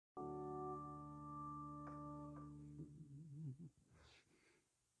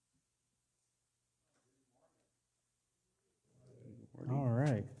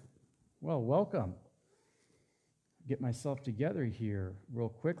Well, welcome. Get myself together here real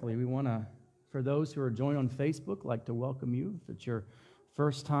quickly. We want to, for those who are joining on Facebook, like to welcome you. If it's your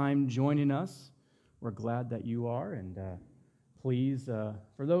first time joining us, we're glad that you are. And please,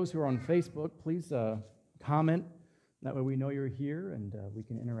 for those who are on Facebook, please comment. That way we know you're here and we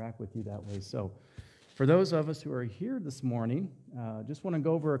can interact with you that way. So for those of us who are here this morning, just want to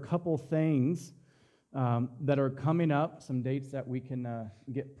go over a couple things that are coming up, some dates that we can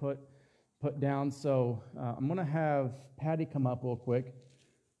get put down. So I'm going to have Patty come up real quick,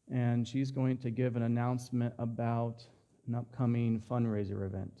 and she's going to give an announcement about an upcoming fundraiser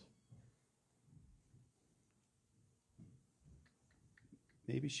event.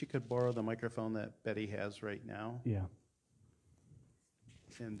 Maybe she could borrow the microphone that Betty has right now. Yeah.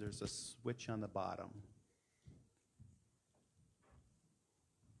 And there's a switch on the bottom.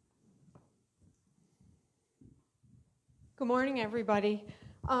 Good morning, everybody.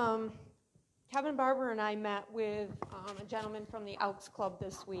 Kevin Barber and I met with a gentleman from the Elks Club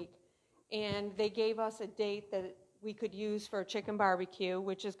this week, and they gave us a date that we could use for a chicken barbecue,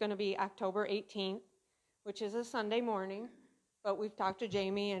 which is going to be October 18th, which is a Sunday morning. But we've talked to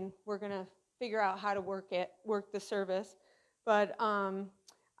Jamie, and we're going to figure out how to work the service. But I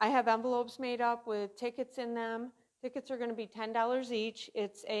have envelopes made up with tickets in them. Tickets are going to be $10 each.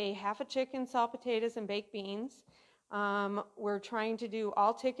 It's a half a chicken, salt potatoes, and baked beans. We're trying to do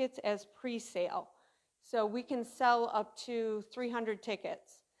all tickets as pre-sale. So we can sell up to 300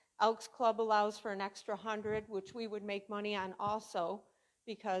 tickets. Elks Club allows for an extra 100, which we would make money on also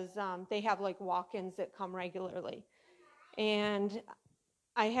because they have like walk-ins that come regularly. And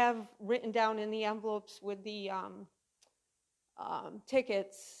I have written down in the envelopes with the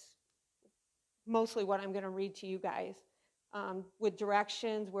tickets mostly what I'm going to read to you guys. With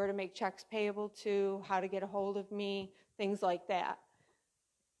directions, where to make checks payable to, how to get a hold of me, things like that.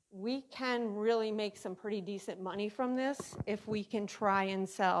 We can really make some pretty decent money from this if we can try and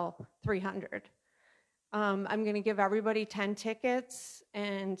sell 300. I'm going to give everybody 10 tickets,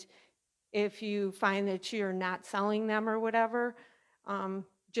 and if you find that you're not selling them or whatever,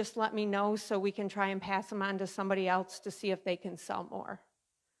 just let me know so we can try and pass them on to somebody else to see if they can sell more.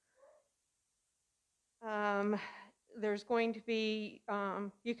 There's going to be,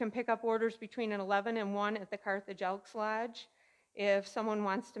 you can pick up orders between 11 and 1 at the Carthage Elks Lodge. If someone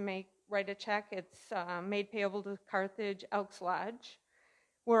wants to write a check, it's made payable to Carthage Elks Lodge.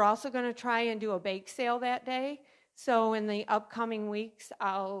 We're also going to try and do a bake sale that day. So in the upcoming weeks,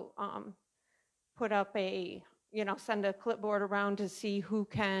 I'll put up send a clipboard around to see who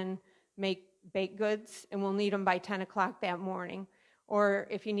can make baked goods, and we'll need them by 10 o'clock that morning. Or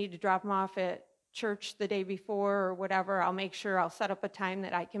if you need to drop them off at church the day before or whatever, I'll make sure I'll set up a time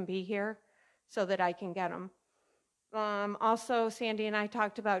that I can be here so that I can get them. Also, Sandy and I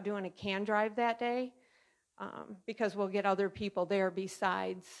talked about doing a can drive that day because we'll get other people there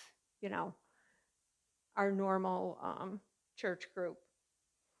besides, our normal church group.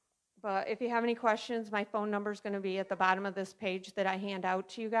 But if you have any questions, my phone number is going to be at the bottom of this page that I hand out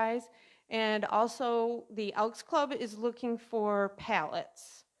to you guys. And also, the Elks Club is looking for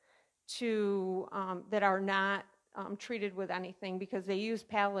pallets that are not treated with anything, because they use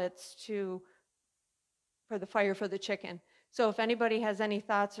pallets for the fire for the chicken. So if anybody has any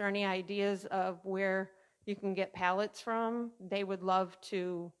thoughts or any ideas of where you can get pallets from, they would love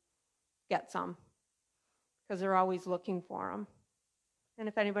to get some, because they're always looking for them. And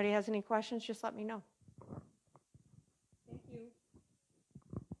if anybody has any questions, just let me know. Thank you.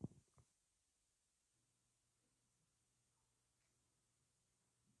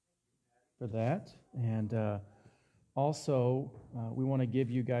 For that. And also, we want to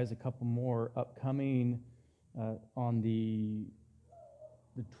give you guys a couple more upcoming on the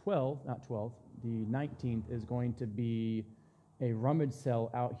 19th is going to be a rummage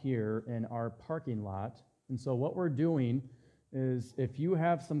sale out here in our parking lot. And so what we're doing is, if you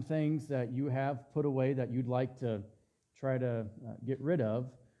have some things that you have put away that you'd like to try to get rid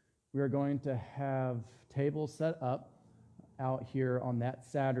of, we are going to have tables set up out here on that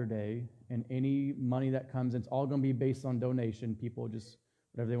Saturday, and any money that comes in, it's all going to be based on donation. People just,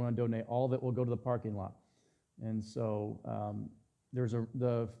 whatever they want to donate, all of it will go to the parking lot. And so there's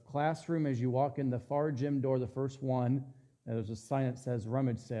the classroom as you walk in the far gym door, the first one, there's a sign that says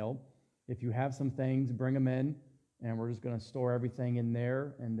rummage sale. If you have some things, bring them in, and we're just going to store everything in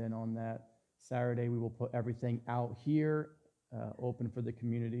there. And then on that Saturday, we will put everything out here, open for the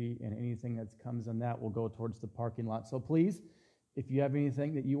community, and anything that comes in that will go towards the parking lot. So please, if you have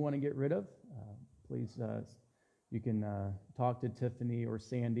anything that you want to get rid of, please, you can talk to Tiffany or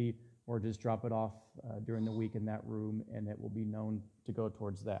Sandy, or just drop it off during the week in that room, and it will be known to go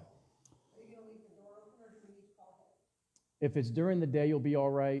towards that. If it's during the day, you'll be all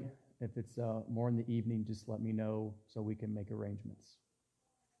right. If it's more in the evening, just let me know so we can make arrangements.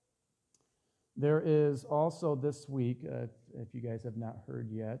 There is also this week, if you guys have not heard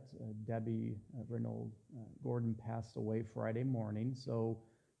yet, Debbie Reynolds Gordon passed away Friday morning. So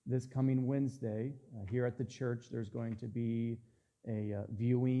this coming Wednesday, here at the church, there's going to be a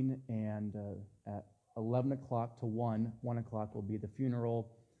viewing, and at 11 o'clock to 1 o'clock will be the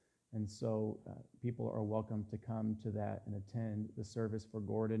funeral. And so people are welcome to come to that and attend the service for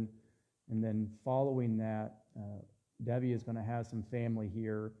Gordon. And then following that, Debbie is going to have some family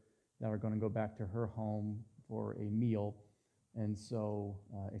here that are going to go back to her home for a meal. And so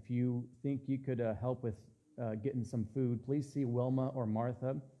if you think you could help with getting some food, please see Wilma or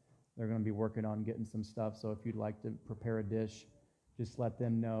Martha. They're going to be working on getting some stuff. So if you'd like to prepare a dish, just let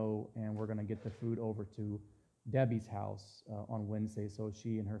them know, and we're going to get the food over to Debbie's house on Wednesday so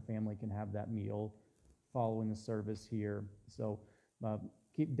she and her family can have that meal following the service here. So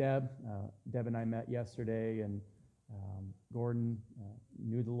keep Deb. Deb and I met yesterday, and Gordon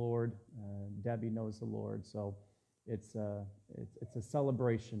knew the Lord. Debbie knows the Lord. So it's a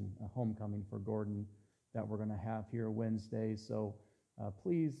celebration, a homecoming for Gordon that we're going to have here Wednesday. So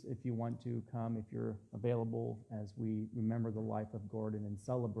please, if you want to come, if you're available, as we remember the life of Gordon and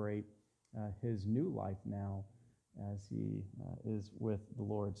celebrate his new life now as he is with the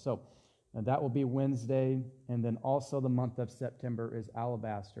Lord. So that will be Wednesday. And then also the month of September is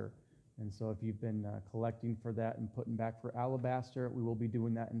Alabaster. And so if you've been collecting for that and putting back for Alabaster, we will be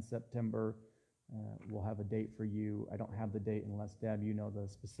doing that in September. We'll have a date for you. I don't have the date unless, Deb, you know the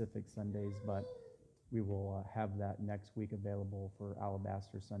specific Sundays, but we will have that next week available for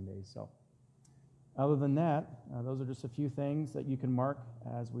Alabaster Sundays. So other than that, those are just a few things that you can mark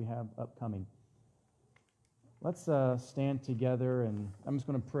as we have upcoming. Let's stand together, and I'm just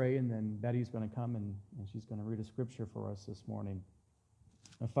going to pray, and then Betty's going to come, and she's going to read a scripture for us this morning.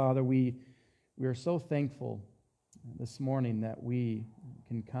 Father, we are so thankful this morning that we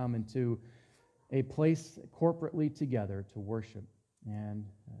can come into a place corporately together to worship and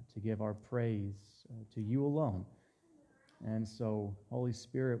to give our praise to you alone. And so, Holy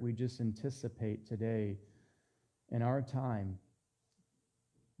Spirit, we just anticipate today in our time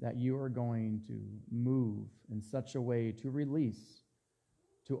that you are going to move in such a way to release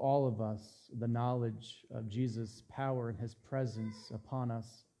to all of us the knowledge of Jesus' power and his presence upon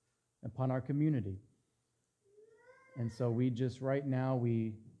us, upon our community. And so we just right now,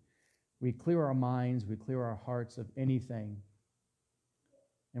 we clear our minds, we clear our hearts of anything,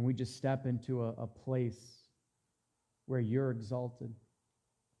 and we just step into a place where you're exalted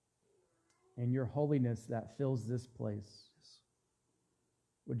and your holiness that fills this place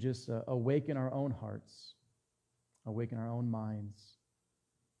would just awaken our own hearts, awaken our own minds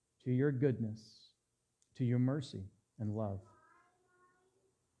to your goodness, to your mercy and love.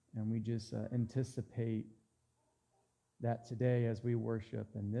 And we just anticipate that today as we worship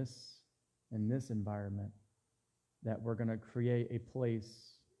in this environment, that we're going to create a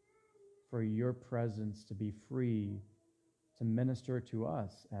place for your presence to be free to minister to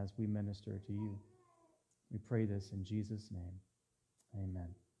us as we minister to you. We pray this in Jesus' name. Amen.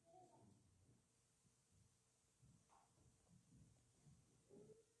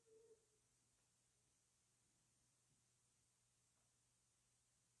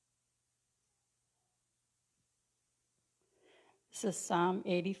 This is Psalm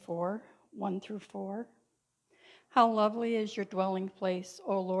 84, 1 through 4. How lovely is your dwelling place,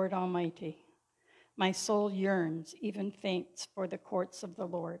 O Lord Almighty. My soul yearns, even faints, for the courts of the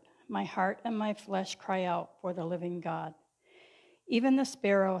Lord. My heart and my flesh cry out for the living God. Even the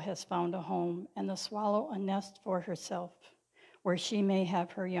sparrow has found a home, and the swallow a nest for herself, where she may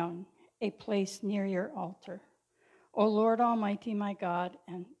have her young, a place near your altar. O Lord Almighty, my God,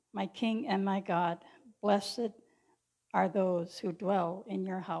 and my King and my God, blessed are those who dwell in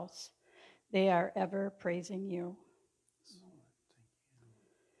your house. They are ever praising you.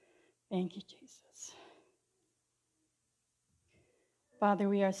 Thank you, Jesus. Father,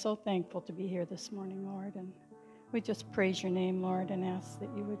 we are so thankful to be here this morning, Lord, and we just praise your name, Lord, and ask that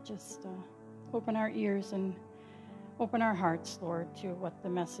you would just open our ears and open our hearts, Lord, to what the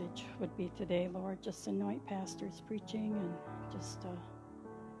message would be today, Lord. Just anoint pastors preaching and just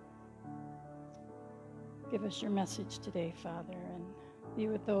give us your message today, Father, and be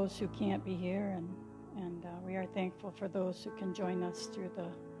with those who can't be here, and we are thankful for those who can join us through the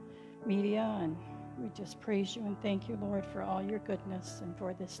media, and we just praise you and thank you, Lord, for all your goodness and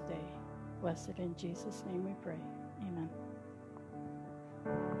for this day. Blessed in Jesus' name we pray. Amen.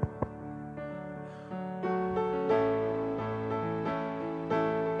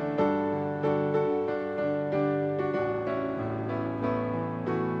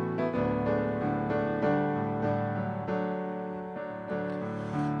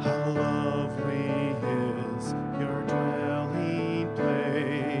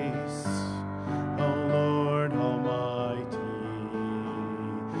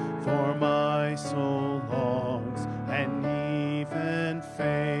 my soul longs and even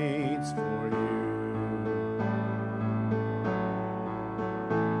faints for you.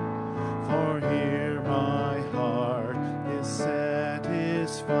 For here my heart is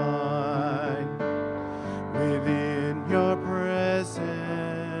satisfied within your presence.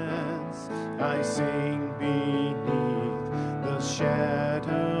 I sing beneath the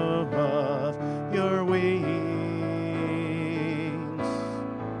shadow of your wings.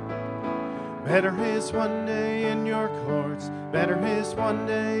 Better is one day in your courts, better is one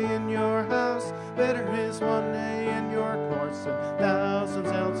day in your house, better is one day in your courts than thousands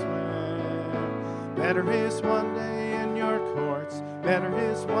elsewhere. Better is one day in your courts, better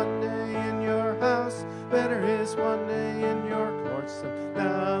is one day in your house, better is one day in your courts than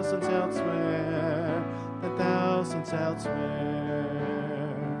thousands elsewhere, than thousands elsewhere.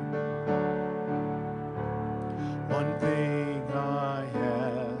 One thing I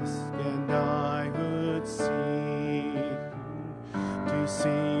ask and I would seek, to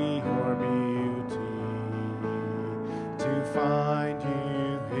see your beauty, to find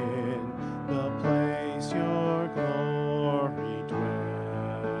you in the place your glory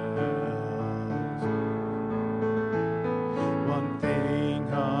dwells. One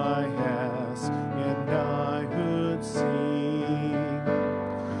thing I ask and I would seek,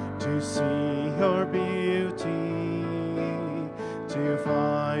 to see your beauty, to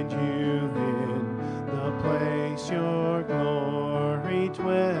find you in the place your glory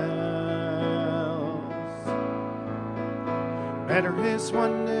dwells. Better is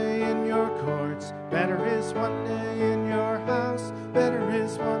one day in your courts, better is one day in your house, better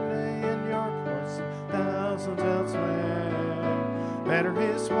is one day in your courts than thousands elsewhere. Better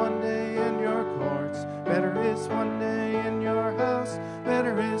is one day in your courts, better is one day in your house,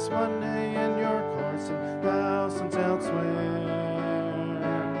 better is one day in your courts than thousands elsewhere.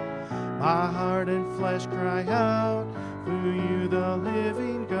 My heart and flesh cry out for you, the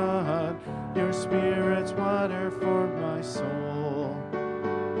living God. Your Spirit's water for my soul.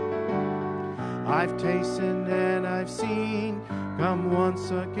 I've tasted and I've seen. Come once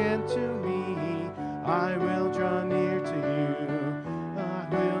again to me. I will draw near to you. I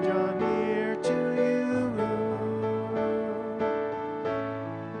will draw near to you.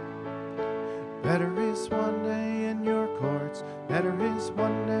 Better is one day in your courts, better is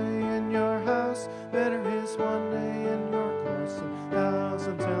one day in your house, better is one day in your courts than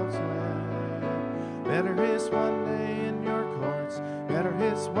thousands elsewhere. Better is one day in your courts, better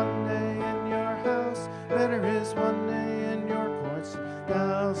is one day in your house, better is one day in your courts than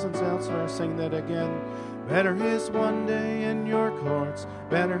thousands elsewhere. Sing that again. Better is one day in your courts,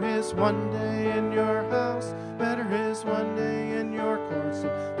 better is one day in your house, better is one day in your courts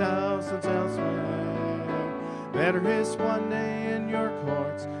than thousands elsewhere. Better is one day in your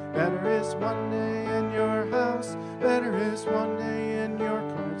courts, better is one day in your house, better is one day in your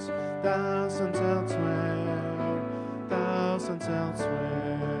courts, thousands elsewhere, thousands elsewhere.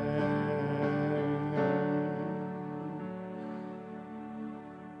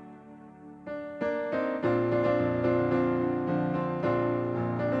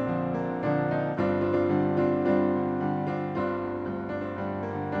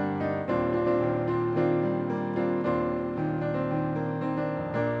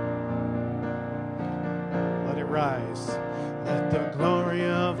 Rise. Let the glory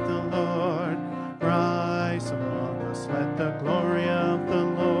of the Lord rise among us. Let the glory of the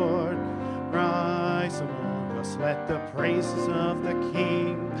Lord rise among us. Let the praises of the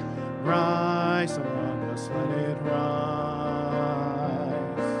King rise among us. Let it rise.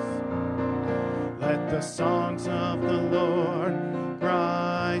 Let the songs of the Lord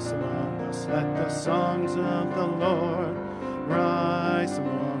rise among us. Let the songs of the Lord rise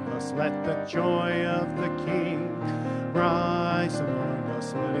among us. Let the joy of the King rise among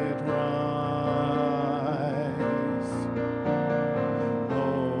us. Let it rise.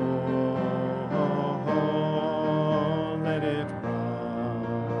 Oh, oh, oh, let it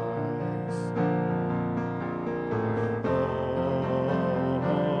rise. Oh,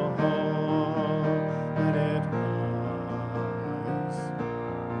 oh, oh, let it rise.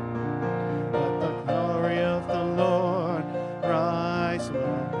 Let the glory of the Lord rise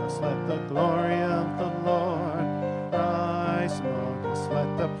among us. Let the glory of the Lord rise among us.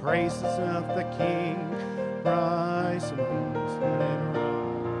 Let the praises of the King rise among us. Let it rise.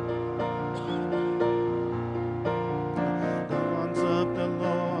 The songs of the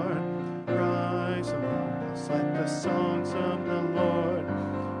Lord rise among us. Let the songs of the Lord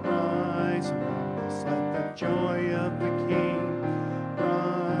rise among us. Let the joy of the King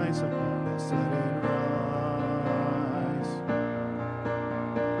rise among us. Let it rise.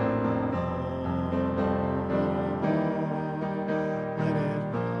 Oh,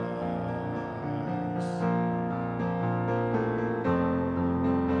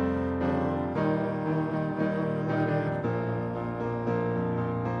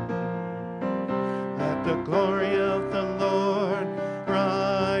 the glory of the Lord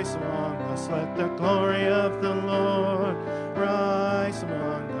rise among us. Let the glory of the Lord rise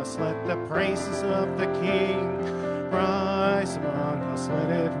among us. Let the praises of the King rise among us. Let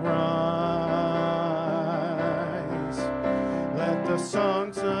it rise. Let the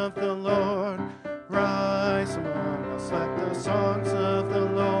songs of the Lord rise among us. Let the songs of the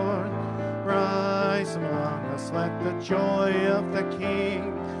Lord rise among us. Let the joy of the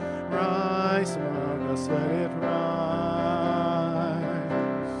King rise among us. Let it rise.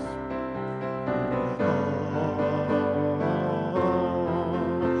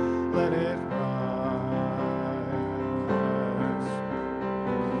 Let it rise.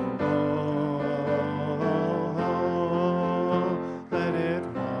 Let it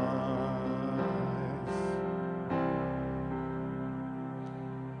rise.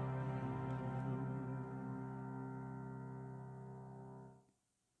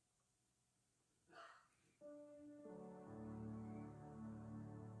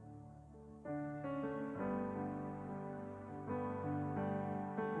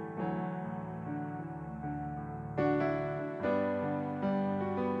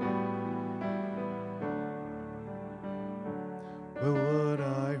 Where would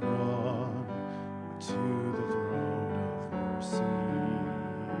I run to the throne of mercy?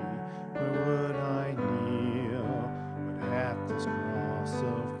 Where would I kneel but at this cross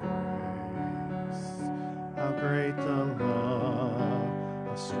of grace? How great the love,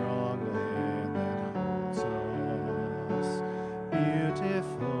 how strong the hand that holds us.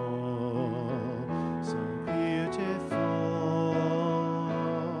 Beautiful, so beautiful,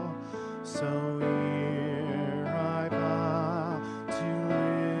 so here I bow to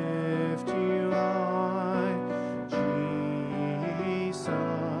lift you high.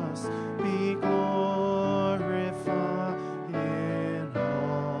 Jesus, be glorified in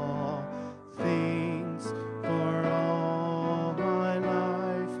all things. For all my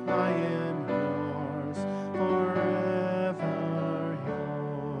life I am yours, forever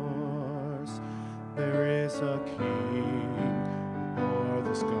yours. There is a King who bore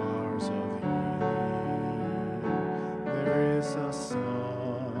the scars of healing. There is a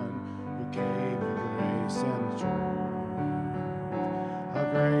Son who came in grace and truth. How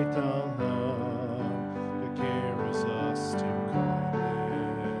great the love that carries us to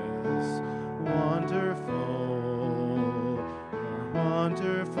kindness. Wonderful, you're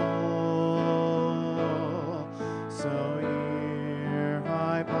wonderful. So here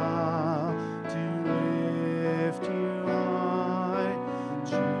I bow to lift you high.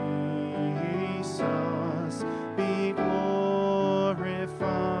 Jesus, be glorified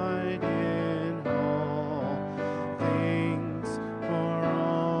in all things. For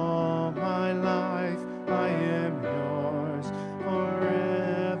all my life I am yours,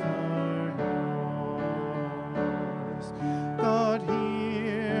 forever yours. God,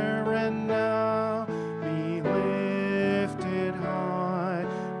 here and now be lifted high,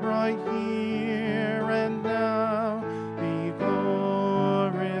 right here and now be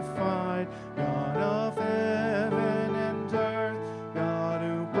glorified. God of heaven and earth, God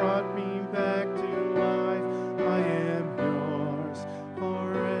who brought me back to life, I am yours,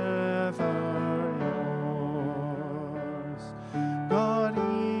 forever yours. God,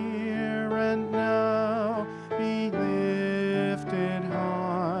 here and now be lifted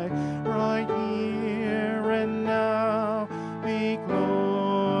high, right here and now be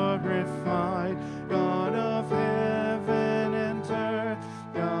glorified. God of heaven and earth,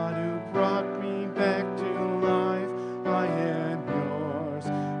 God who brought me back to life, I am yours,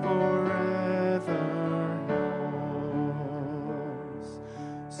 forever yours.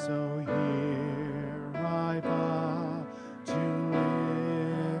 So here I bow to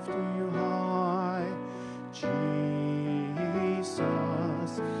lift you high.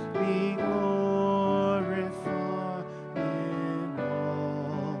 Jesus, be glorified in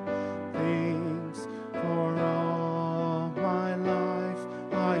all things. For all my life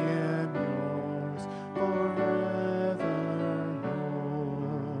I am yours, forever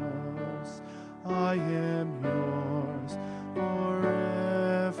yours. I am yours,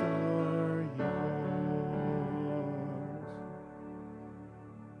 forever yours.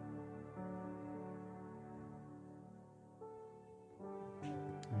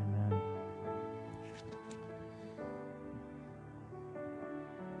 Amen.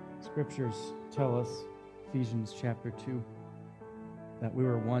 Scriptures tell us, Ephesians chapter 2, that we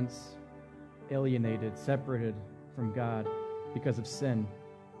were once alienated, separated from God because of sin.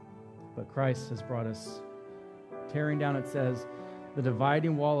 But Christ has brought us, tearing down, it says, the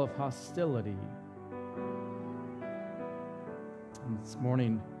dividing wall of hostility. And this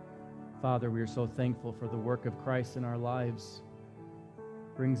morning, Father, we are so thankful for the work of Christ in our lives.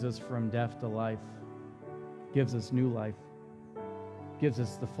 Brings us from death to life, gives us new life, gives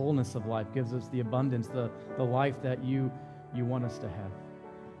us the fullness of life, gives us the abundance, the life that you want us to have.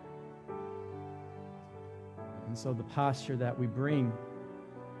 And so the posture that we bring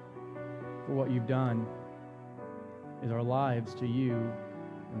for what you've done is our lives to you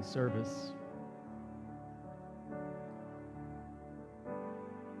in service.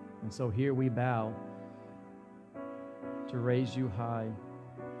 And so here we bow to raise you high.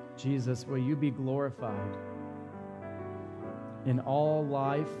 Jesus, will you be glorified in all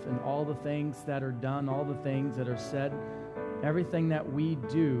life and all the things that are done, all the things that are said. Everything that we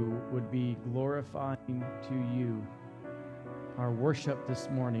do would be glorifying to you. Our worship this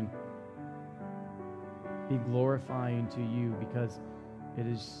morning be glorifying to you, because it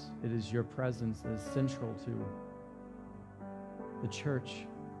is your presence that is central to the church.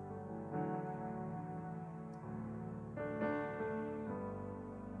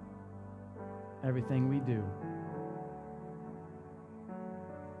 Everything we do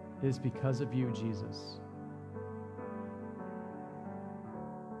is because of you, Jesus.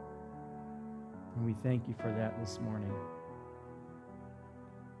 And we thank you for that this morning.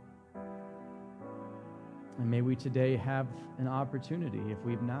 And may we today have an opportunity, if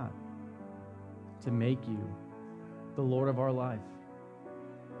we've not, to make you the Lord of our life,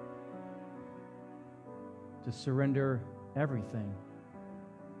 to surrender everything,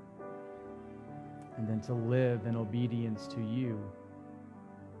 and then to live in obedience to you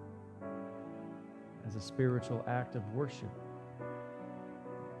as a spiritual act of worship.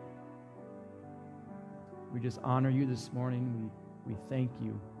 We just honor you this morning. We thank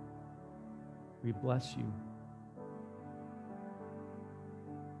you. We bless you.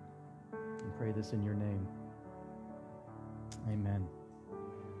 And pray this in your name. Amen.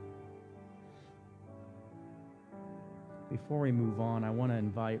 Before we move on, I want to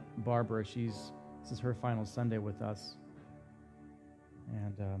invite Barbara. This is her final Sunday with us.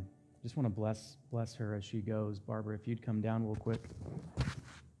 And just want to bless her as she goes. Barbara, if you'd come down real quick.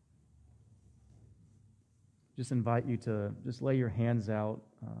 Just invite you to just lay your hands out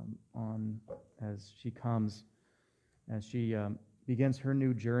on as she comes, as she begins her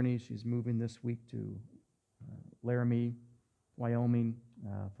new journey. She's moving this week to Laramie, Wyoming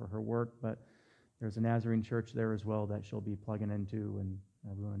for her work, but there's a Nazarene church there as well that she'll be plugging into, and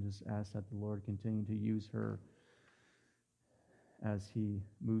we want to just ask that the Lord continue to use her as he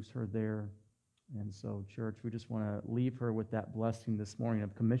moves her there. And so, church, we just want to leave her with that blessing this morning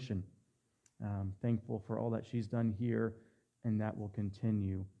of commission. Thankful for all that she's done here, and that will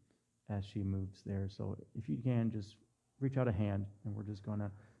continue as she moves there. So if you can, just reach out a hand, and we're just going to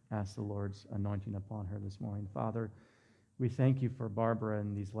ask the Lord's anointing upon her this morning. Father, we thank you for Barbara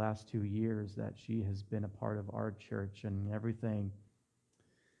in these last 2 years that she has been a part of our church, and everything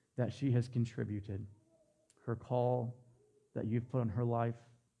that she has contributed, her call that you've put on her life,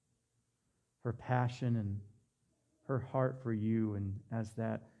 her passion and her heart for you, and as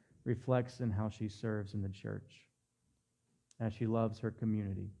that reflects in how she serves in the church, as she loves her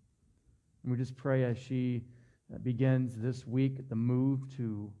community. And we just pray as she begins this week the move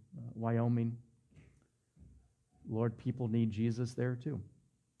to Wyoming. Lord, people need Jesus there too,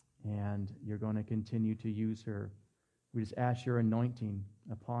 and you're going to continue to use her. We just ask your anointing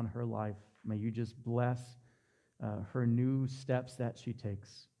upon her life. May you just bless her new steps that she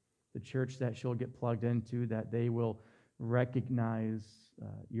takes, the church that she'll get plugged into, that they will recognize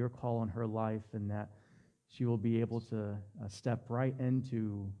your call on her life, and that she will be able to step right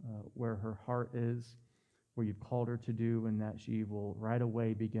into where her heart is, where you've called her to do, and that she will right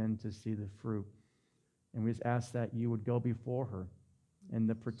away begin to see the fruit. And we just ask that you would go before her in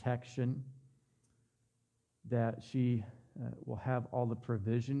the protection, that she will have all the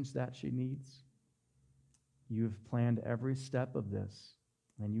provisions that she needs. You've planned every step of this,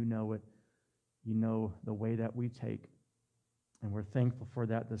 and you know it. You know the way that we take. And we're thankful for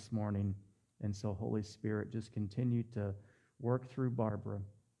that this morning. And so, Holy Spirit, just continue to work through Barbara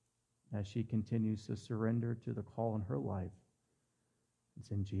as she continues to surrender to the call in her life.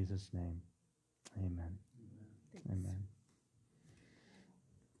 It's in Jesus' name. Amen. Amen.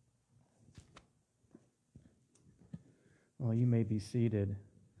 Well, you may be seated.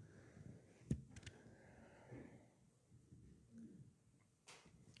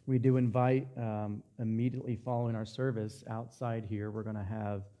 We do invite, immediately following our service outside here, we're going to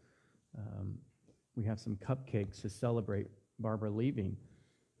have, we have some cupcakes to celebrate Barbara leaving.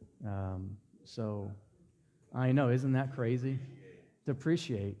 So I know, isn't that crazy? To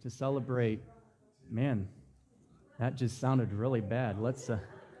appreciate, to celebrate. Man, that just sounded really bad. Let's,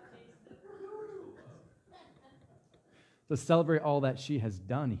 to celebrate all that she has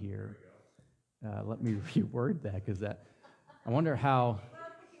done here. Let me reword that, because I wonder how.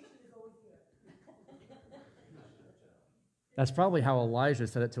 That's probably how Elijah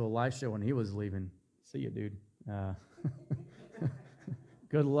said it to Elisha when he was leaving. See you, dude.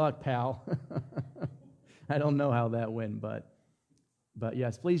 Good luck, pal. I don't know how that went, but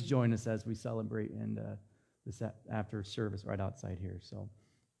yes, please join us as we celebrate and this after service right outside here. So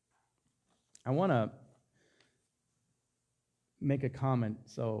I want to make a comment.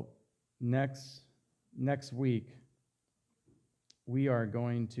 So next week, we are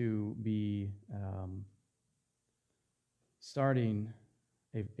going to be starting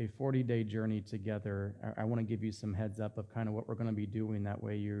a 40-day journey together. I want to give you some heads up of kind of what we're going to be doing. That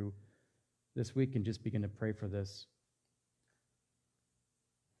way you, this week, can just begin to pray for this.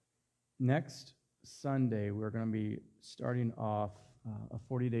 Next Sunday, we're going to be starting off a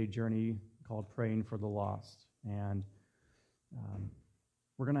 40-day journey called Praying for the Lost. And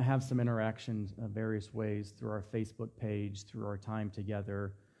we're going to have some interactions in various ways through our Facebook page, through our time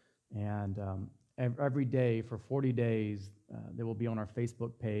together. And every day for 40 days, there will be on our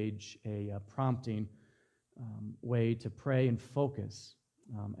Facebook page a prompting way to pray and focus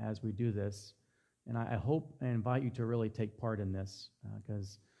as we do this. And I hope and invite you to really take part in this,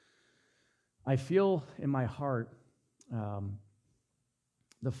 because I feel in my heart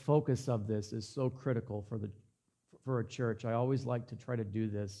the focus of this is so critical for a church. I always like to try to do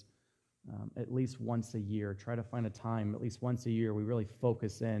this at least once a year, try to find a time at least once a year we really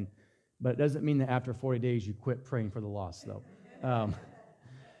focus in. But it doesn't mean that after 40 days you quit praying for the lost, though.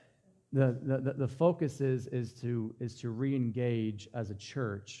 The focus is to re-engage as a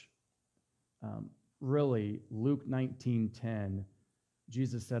church. Really, Luke 19:10,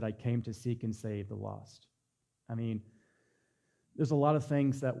 Jesus said, "I came to seek and save the lost." I mean, there's a lot of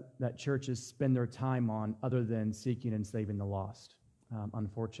things that churches spend their time on other than seeking and saving the lost.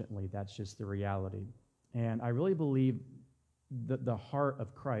 Unfortunately, that's just the reality. And I really believe that the heart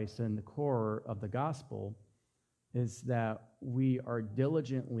of Christ and the core of the gospel is that we are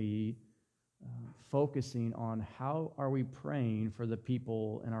diligently focusing on how are we praying for the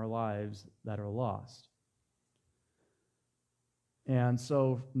people in our lives that are lost. And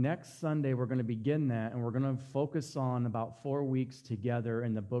so next Sunday, we're going to begin that, and we're going to focus on about 4 weeks together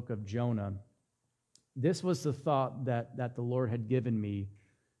in the book of Jonah. This was the thought that the Lord had given me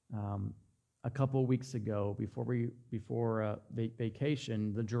a couple weeks ago before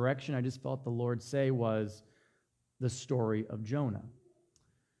vacation. The direction I just felt the Lord say was the story of Jonah.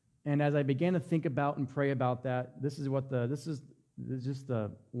 And as I began to think about and pray about that, this is just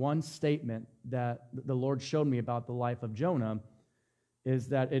the one statement that the Lord showed me about the life of Jonah, is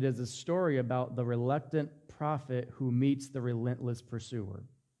that it is a story about the reluctant prophet who meets the relentless pursuer.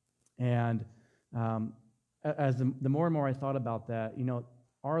 And as the more and more I thought about that,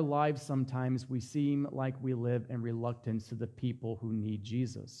 our lives sometimes we seem like we live in reluctance to the people who need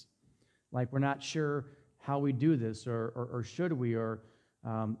Jesus. Like we're not sure how we do this or should we,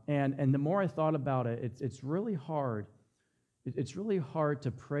 and the more I thought about it, it's really hard. It's really hard to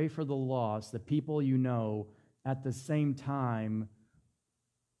pray for the lost, the people at the same time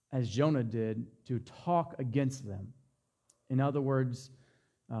as Jonah did, to talk against them. In other words,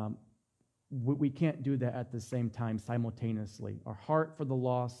 we can't do that at the same time simultaneously. Our heart for the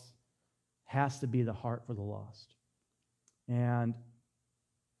lost has to be the heart for the lost. And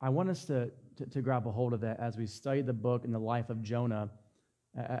I want us to grab a hold of that as we study the book and the life of Jonah,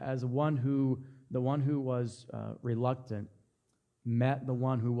 as the one who was reluctant met the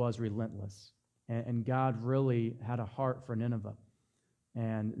one who was relentless. And God really had a heart for Nineveh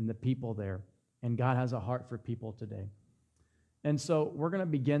and the people there. And God has a heart for people today. And so we're going to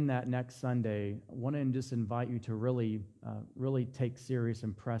begin that next Sunday. I want to just invite you to really take serious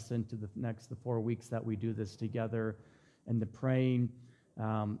and press into the 4 weeks that we do this together and the praying.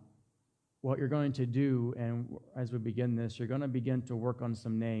 What you're going to do, and as we begin this, you're going to begin to work on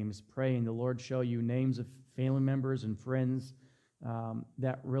some names, praying the Lord show you names of family members and friends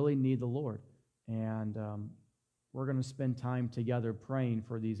that really need the Lord. And we're going to spend time together praying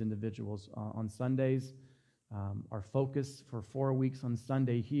for these individuals on Sundays. Our focus for 4 weeks on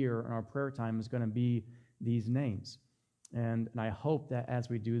Sunday here in our prayer time is going to be these names. And I hope that as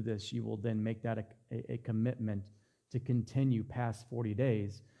we do this, you will then make that a commitment to continue past 40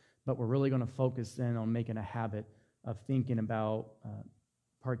 days. But we're really going to focus in on making a habit of thinking about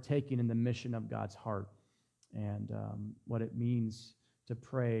partaking in the mission of God's heart and what it means to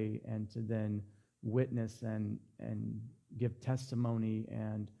pray and to then witness and give testimony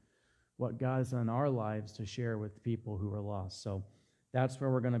and what God has done in our lives to share with people who are lost. So that's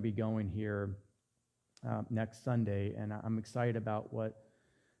where we're going to be going here next Sunday, and I'm excited about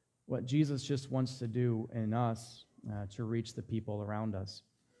what Jesus just wants to do in us to reach the people around us.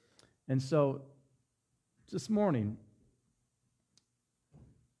 And so this morning,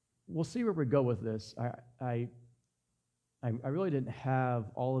 we'll see where we go with this. I really didn't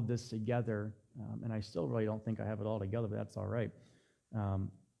have all of this together, and I still really don't think I have it all together, but that's all right.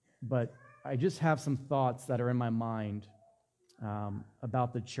 But I just have some thoughts that are in my mind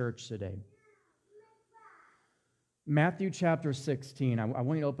about the church today. Matthew chapter 16. I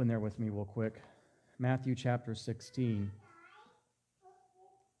want you to open there with me real quick. Matthew chapter 16.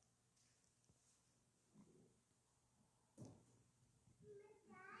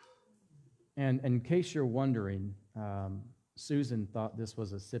 And in case you're wondering, Susan thought this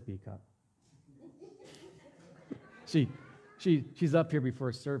was a sippy cup. She's up here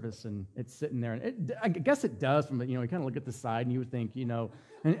before service, and it's sitting there. And I guess it does. From you kind of look at the side, and you would think,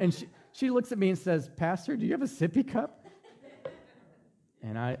 And she looks at me and says, "Pastor, do you have a sippy cup?"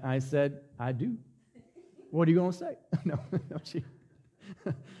 And I said, "I do." What are you going to say?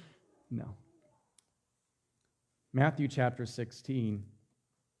 No. Matthew chapter 16.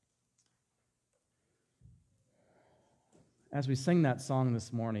 As we sing that song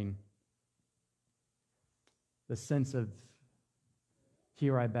this morning, the sense of,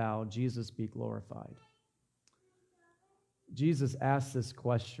 "Here I bow, Jesus be glorified." Jesus asked this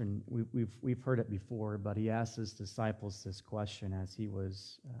question. We've heard it before, but he asked his disciples this question as he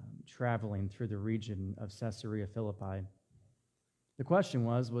was traveling through the region of Caesarea Philippi. The question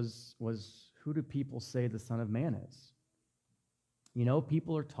was who do people say the Son of Man is?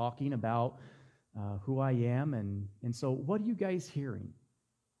 People are talking about who I am, and so what are you guys hearing?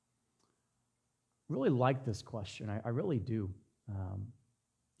 Really like this question. I really do.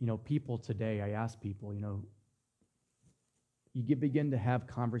 People today, I ask people, you begin to have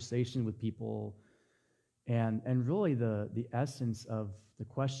conversation with people, and really the essence of the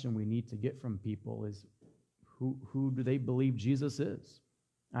question we need to get from people is, who do they believe Jesus is?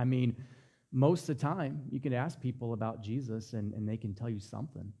 I mean, most of the time, you can ask people about Jesus, and they can tell you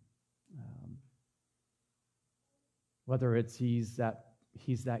something. Whether it's he's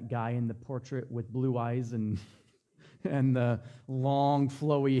that guy in the portrait with blue eyes and the long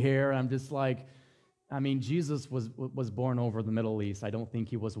flowy hair. I'm just like, Jesus was born over the Middle East. I don't think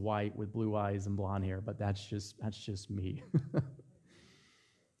he was white with blue eyes and blonde hair, but that's just me.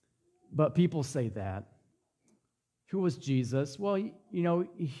 But people say that. Who was Jesus? Well,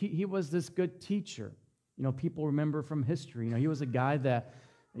 he was this good teacher. People remember from history. He was a guy that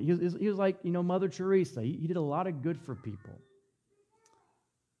he was like Mother Teresa. He did a lot of good for people.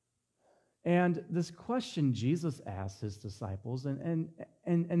 And this question Jesus asked his disciples, and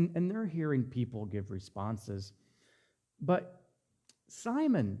they're hearing people give responses. But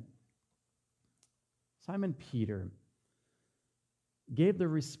Simon Peter gave the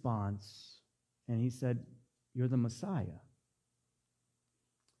response, and he said, "You're the Messiah."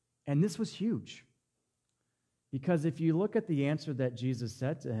 And this was huge. Because if you look at the answer that Jesus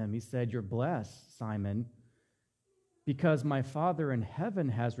said to him, he said, "You're blessed, Simon, because my Father in heaven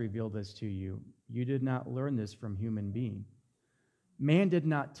has revealed this to you. You did not learn this from human being." Man did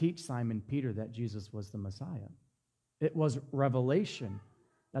not teach Simon Peter that Jesus was the Messiah. It was revelation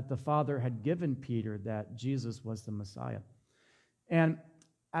that the Father had given Peter that Jesus was the Messiah. And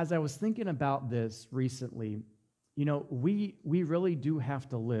as I was thinking about this recently, we really do have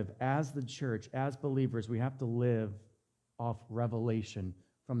to live, as the church, as believers, we have to live off revelation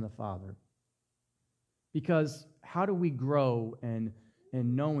from the Father. Because how do we grow in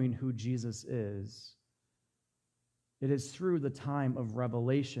knowing who Jesus is? It is through the time of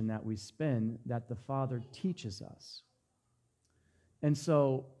revelation that we spend that the Father teaches us. And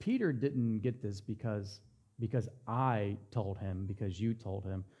so Peter didn't get this because I told him, because you told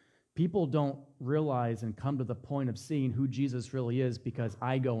him. People don't realize and come to the point of seeing who Jesus really is because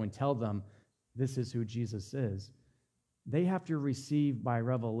I go and tell them this is who Jesus is. They have to receive by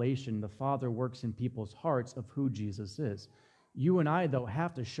revelation. The Father works in people's hearts of who Jesus is. You and I, though,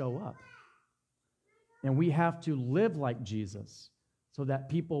 have to show up. And we have to live like Jesus so that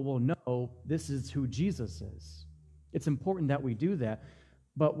people will know this is who Jesus is. It's important that we do that.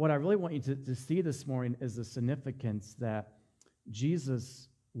 But what I really want you to see this morning is the significance that Jesus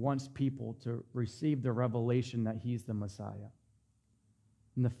wants people to receive the revelation that he's the Messiah.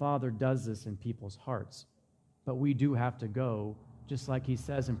 And the Father does this in people's hearts. But we do have to go, just like he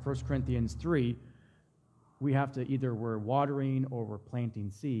says in 1 Corinthians 3, we have to either we're watering or we're planting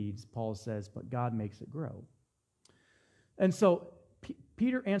seeds, Paul says, but God makes it grow. And so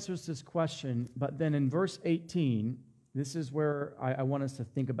Peter answers this question, but then in verse 18, this is where I want us to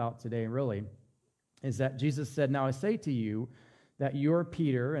think about today, really. is that Jesus said, "Now I say to you that you're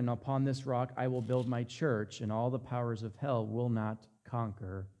Peter, and upon this rock I will build my church, and all the powers of hell will not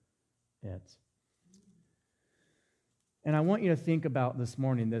conquer it." And I want you to think about this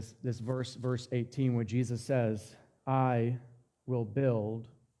morning, this verse 18, where Jesus says, "I will build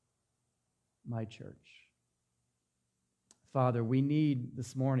my church." Father, we need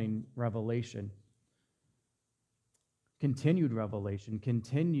this morning revelation, continued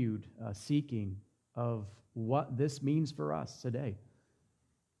seeking of what this means for us today.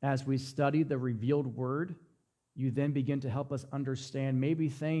 As we study the revealed word, you then begin to help us understand maybe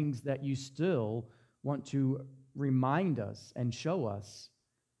things that you still want to remind us and show us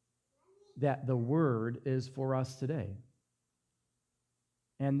that the word is for us today.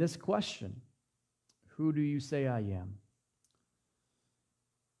 And this question, who do you say I am?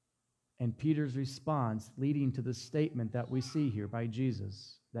 And Peter's response leading to the statement that we see here by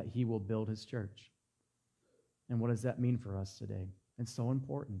Jesus, that he will build his church. And what does that mean for us today? It's so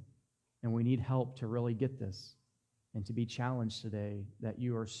important. And we need help to really get this and to be challenged today that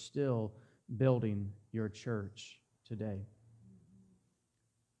you are still building your church today.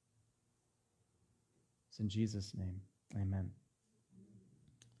 It's in Jesus' name. Amen.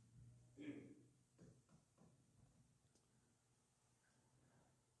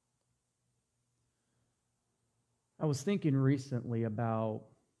 I was thinking recently about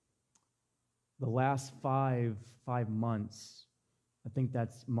the last five months. I think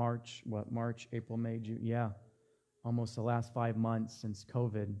that's March, April, May, June. Yeah, almost the last 5 months since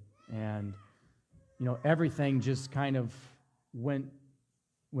COVID. And, everything just kind of went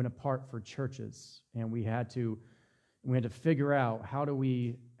apart for churches. And we had to figure out how do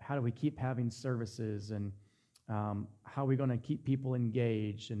we keep having services, and how are we going to keep people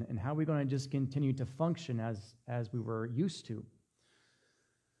engaged, and how are we going to just continue to function as we were used to.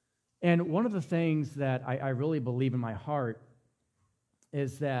 And one of the things that I really believe in my heart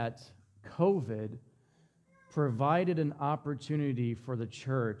is that COVID provided an opportunity for the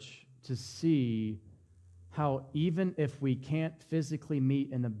church to see how even if we can't physically meet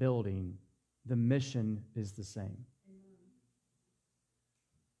in a building, the mission is the same.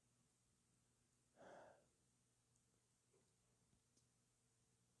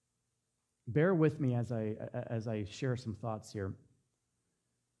 Bear with me as I share some thoughts here.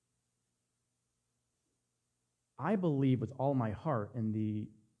 I believe with all my heart in the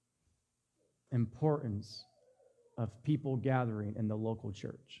importance of people gathering in the local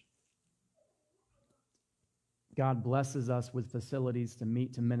church. God blesses us with facilities to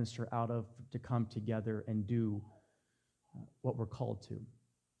meet, to minister out of, to come together and do what we're called to.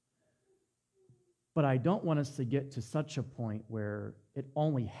 But I don't want us to get to such a point where it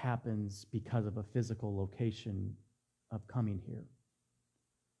only happens because of a physical location of coming here.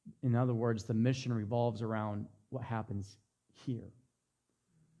 In other words, the mission revolves around what happens here.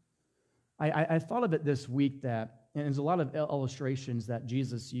 I thought of it this week that, and there's a lot of illustrations that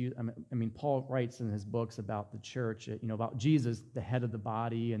Jesus used. I mean, Paul writes in his books about the church, about Jesus, the head of the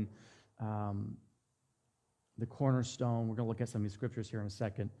body, and the cornerstone. We're going to look at some of these scriptures here in a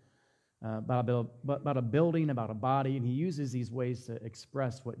second. About a building, about a body, and he uses these ways to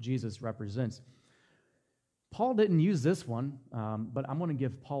express what Jesus represents. Paul didn't use this one, but I'm going to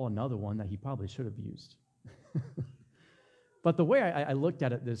give Paul another one that he probably should have used. But the way I looked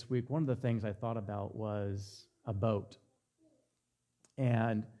at it this week, one of the things I thought about was a boat.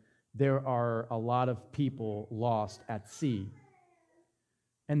 And there are a lot of people lost at sea.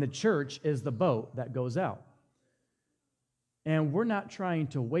 And the church is the boat that goes out. And we're not trying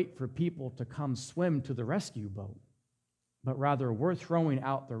to wait for people to come swim to the rescue boat, but rather we're throwing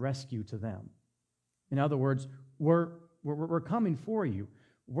out the rescue to them. In other words, we're coming for you.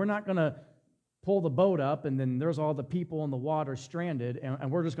 We're not going to pull the boat up and then there's all the people in the water stranded,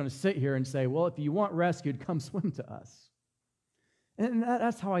 and we're just going to sit here and say, well, if you want rescued, come swim to us. And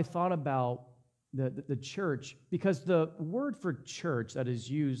that's how I thought about the church, because the word for church that is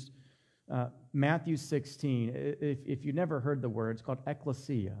used, Matthew 16, if you never heard the word, it's called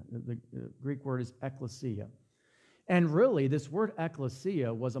ekklesia. The Greek word is ekklesia. And really, this word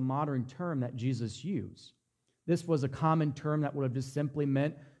ekklesia was a modern term that Jesus used. This was a common term that would have just simply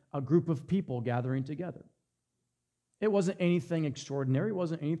meant a group of people gathering together. It wasn't anything extraordinary. It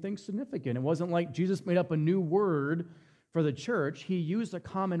wasn't anything significant. It wasn't like Jesus made up a new word for the church. He used a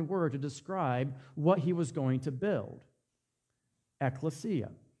common word to describe what he was going to build.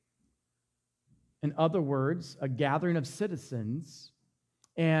 Ekklesia. In other words, a gathering of citizens.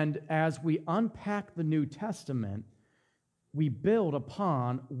 And as we unpack the New Testament, we build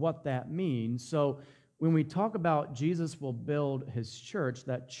upon what that means. So when we talk about Jesus will build his church,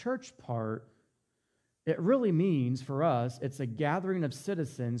 that church part It really means for us, it's a gathering of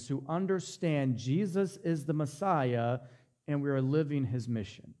citizens who understand Jesus is the Messiah and we are living his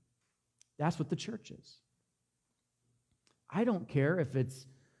mission. That's what the church is. I don't care if it's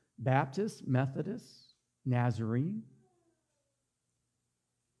Baptist, Methodist, Nazarene.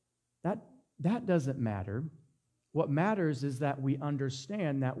 That doesn't matter. What matters is that we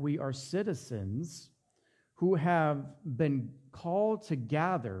understand that we are citizens who have been called to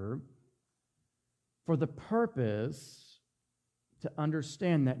gather for the purpose to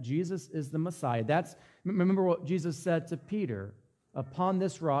understand that Jesus is the Messiah. Remember what Jesus said to Peter. Upon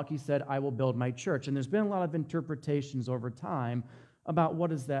this rock, he said, I will build my church. And there's been a lot of interpretations over time about what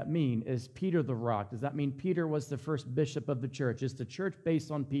does that mean. Is Peter the rock? Does that mean Peter was the first bishop of the church? Is the church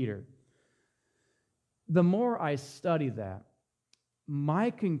based on Peter? The more I study that,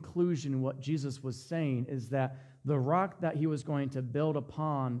 my conclusion, what Jesus was saying, is that the rock that he was going to build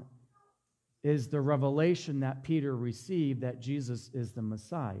upon is the revelation that Peter received that Jesus is the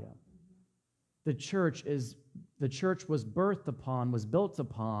Messiah. The church was built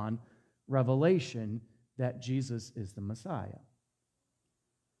upon revelation that Jesus is the Messiah.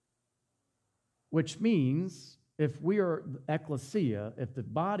 Which means if we are ecclesia, if the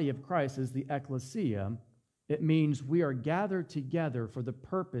body of Christ is the ecclesia, it means we are gathered together for the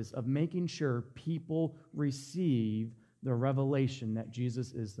purpose of making sure people receive the revelation that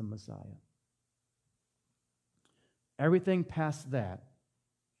Jesus is the Messiah. Everything past that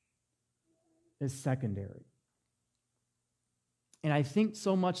is secondary. And I think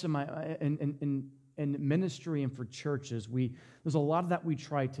so much in ministry and for churches, there's a lot of that we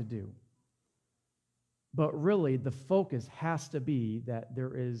try to do. But really, the focus has to be that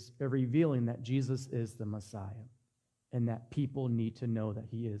there is a revealing that Jesus is the Messiah and that people need to know that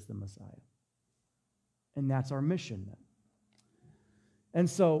he is the Messiah. And that's our mission then. And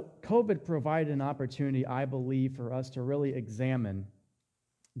so COVID provided an opportunity, I believe, for us to really examine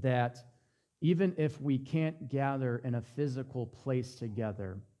that even if we can't gather in a physical place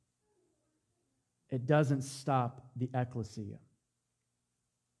together, it doesn't stop the ecclesia.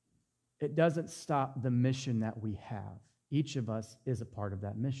 It doesn't stop the mission that we have. Each of us is a part of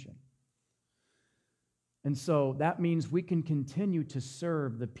that mission. And so that means we can continue to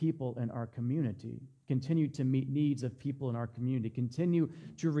serve the people in our community, continue to meet needs of people in our community, continue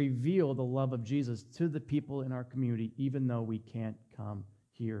to reveal the love of Jesus to the people in our community, even though we can't come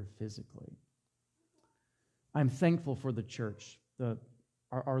here physically. I'm thankful for the church,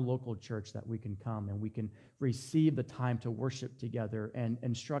 our local church, that we can come and we can receive the time to worship together and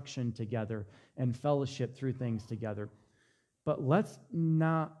instruction together and fellowship through things together. But let's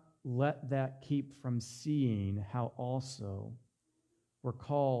not let that keep from seeing how also we're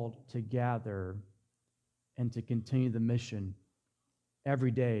called to gather and to continue the mission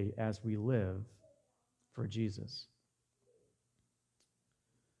every day as we live for Jesus.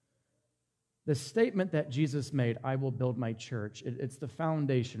 The statement that Jesus made, I will build my church, it's the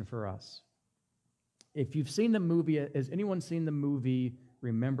foundation for us. If you've seen the movie, has anyone seen the movie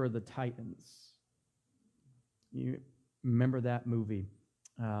Remember the Titans? You remember that movie?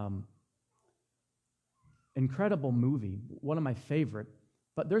 Incredible movie, one of my favorite,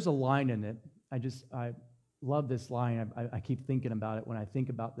 but there's a line in it. I love this line. I keep thinking about it when I think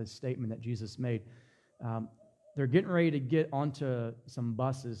about this statement that Jesus made. They're getting ready to get onto some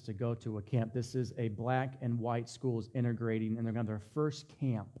buses to go to a camp. This is a black and white schools integrating, and they're going to their first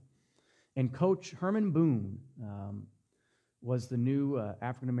camp. And Coach Herman Boone was the new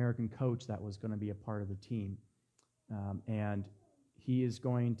African-American coach that was going to be a part of the team. And he is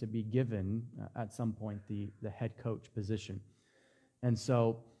going to be given, at some point, the head coach position. And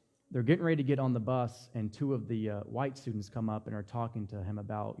so they're getting ready to get on the bus, and two of the white students come up and are talking to him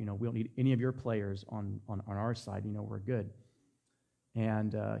about, we don't need any of your players on our side. We're good.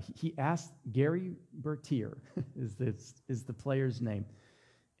 And he asked, Gary Bertier is the player's name.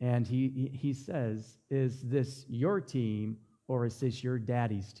 And he says, is this your team or is this your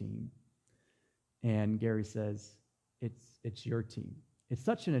daddy's team? And Gary says, it's your team.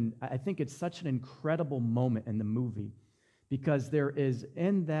 I think it's such an incredible moment in the movie, because there is,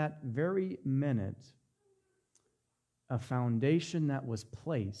 in that very minute, a foundation that was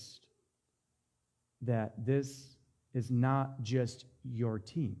placed that this is not just your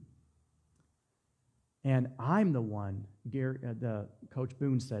team. And I'm the one, the Coach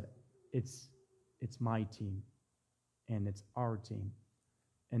Boone said, it's my team, and it's our team.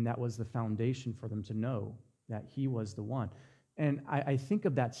 And that was the foundation for them to know that he was the one. And I think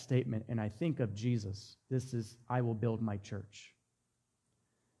of that statement, and I think of Jesus. This is, I will build my church.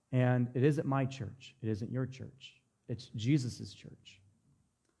 And it isn't my church. It isn't your church. It's Jesus' church.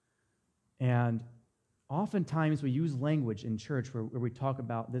 And oftentimes we use language in church where we talk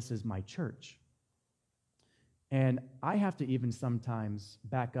about this is my church. And I have to even sometimes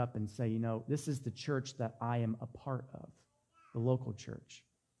back up and say, this is the church that I am a part of, the local church.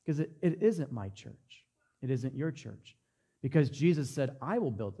 Because it isn't my church. It isn't your church. Because Jesus said, I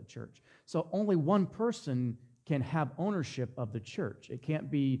will build the church. So only one person can have ownership of the church. It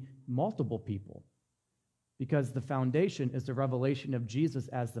can't be multiple people. Because the foundation is the revelation of Jesus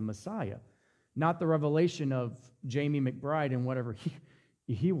as the Messiah, not the revelation of Jamie McBride and whatever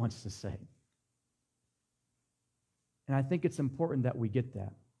he wants to say. And I think it's important that we get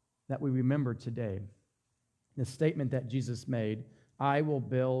that we remember today the statement that Jesus made, I will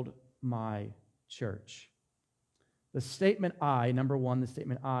build my church. The statement I, number one, the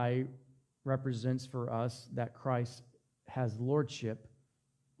statement I represents for us that Christ has lordship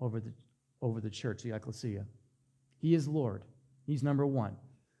over the church, the ecclesia. He is Lord. He's number one.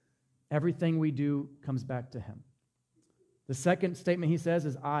 Everything we do comes back to him. The second statement he says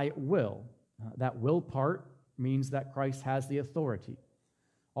is, I will. That will part means that Christ has the authority.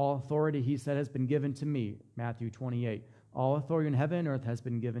 All authority, he said, has been given to me, Matthew 28. All authority in heaven and earth has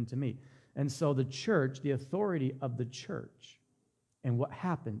been given to me. And so the church, the authority of the church, and what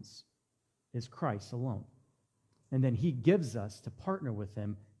happens is Christ alone. And then he gives us to partner with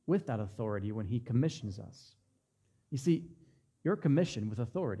him with that authority when he commissions us. You see, you're commissioned with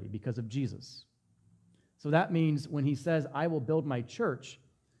authority because of Jesus. So that means when he says, I will build my church,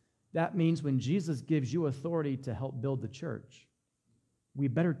 that means when Jesus gives you authority to help build the church, we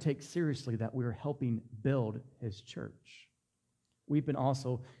better take seriously that we're helping build his church. We've been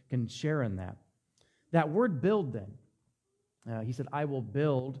also can share in that. That word build then, he said, I will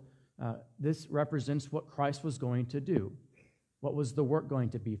build. This represents what Christ was going to do. What was the work going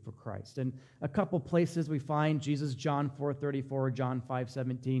to be for Christ? And a couple places we find Jesus, John 4:34, John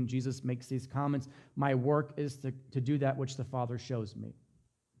 5:17, Jesus makes these comments, my work is to do that which the Father shows me.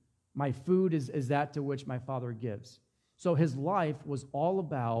 My food is that to which my Father gives. So his life was all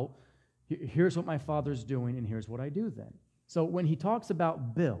about, here's what my Father's doing, and here's what I do then. So when he talks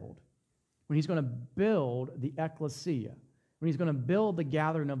about build, when he's going to build the ecclesia, when he's going to build the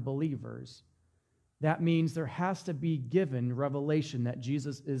gathering of believers, that means there has to be given revelation that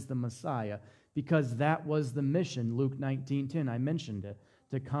Jesus is the Messiah, because that was the mission, Luke 19:10, I mentioned it,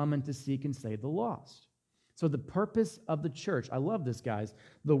 to come and to seek and save the lost. So the purpose of the church, I love this, guys,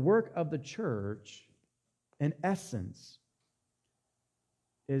 the work of the church, in essence,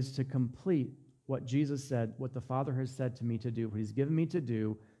 is to complete what Jesus said, what the Father has said to me to do, what he's given me to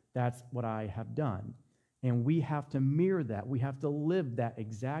do, that's what I have done. And we have to mirror that. We have to live that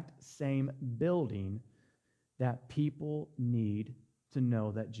exact same building that people need to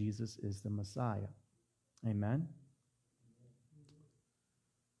know that Jesus is the Messiah. Amen?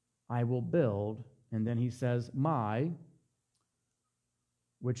 I will build, and then he says, my,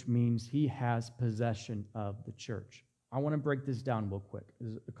 which means he has possession of the church. I want to break this down real quick.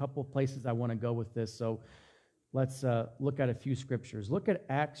 There's a couple of places I want to go with this, so let's look at a few scriptures. Look at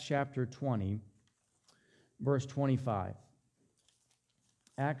Acts chapter 20, verse 25.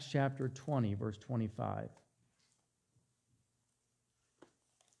 Acts chapter 20, verse 25.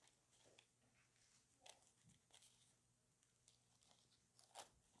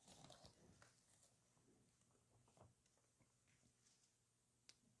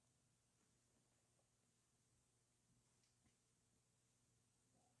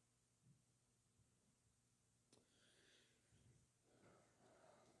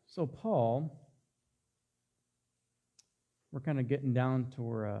 So Paul, we're kind of getting down to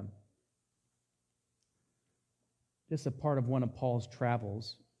where just a part of one of Paul's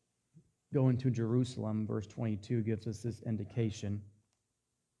travels, going to Jerusalem, verse 22 gives us this indication.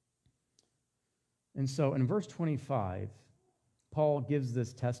 And so in verse 25, Paul gives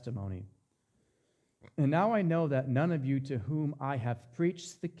this testimony. And now I know that none of you to whom I have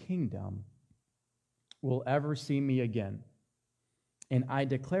preached the kingdom will ever see me again. And I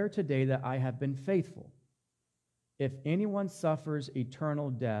declare today that I have been faithful. If anyone suffers eternal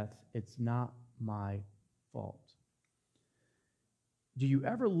death, it's not my fault. Do you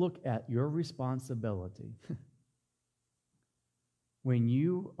ever look at your responsibility when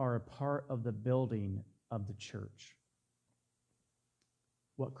you are a part of the building of the church?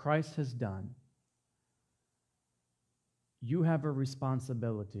 What Christ has done, you have a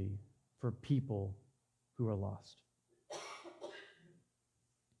responsibility for people who are lost.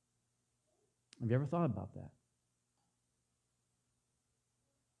 Have you ever thought about that?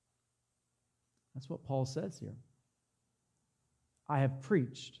 That's what Paul says here. I have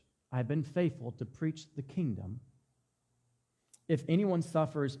preached, I have been faithful to preach the kingdom. If anyone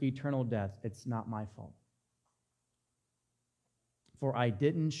suffers eternal death, it's not my fault. for I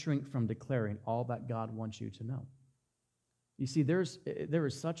didn't shrink from declaring all that God wants you to know. You see, there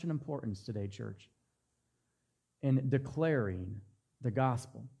is such an importance today, church, in declaring the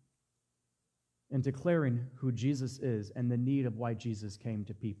gospel and declaring who Jesus is and the need of why Jesus came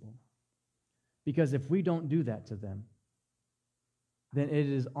to people. Because if we don't do that to them, then it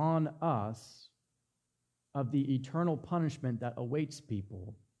is on us of the eternal punishment that awaits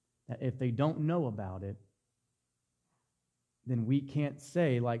people, that if they don't know about it, then we can't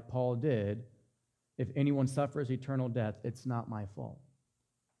say, like Paul did, if anyone suffers eternal death, it's not my fault.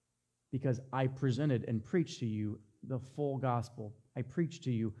 Because I presented and preached to you the full gospel. I preached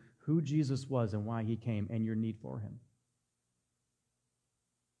to you who Jesus was and why he came and your need for him.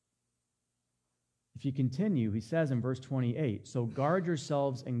 If you continue, he says in verse 28, so guard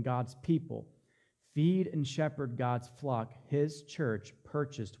yourselves and God's people. Feed and shepherd God's flock, his church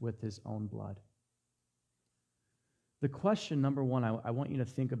purchased with his own blood. The question, number one, I want you to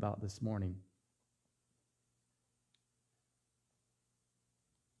think about this morning.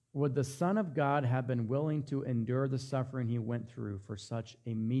 Would the Son of God have been willing to endure the suffering he went through for such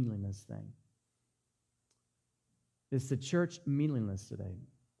a meaningless thing? Is the church meaningless today?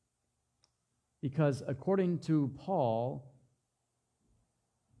 Because according to Paul,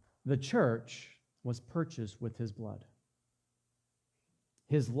 the church was purchased with his blood.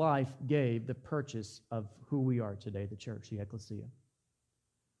 His life gave the purchase of who we are today, the church, the ecclesia.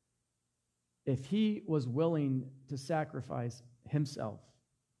 If he was willing to sacrifice himself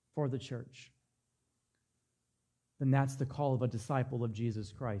for the church, then that's the call of a disciple of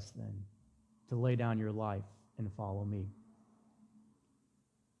Jesus Christ, then, to lay down your life and follow me.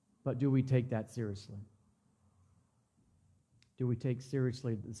 But do we take that seriously? Do we take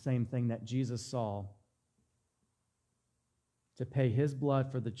seriously the same thing that Jesus saw to pay his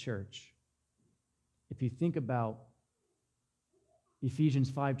blood for the church? If you think about Ephesians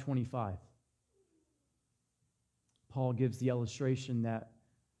 5:25, Paul gives the illustration that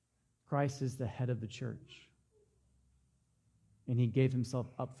Christ is the head of the church, and he gave himself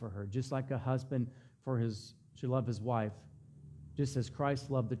up for her, just like a husband should love his wife, just as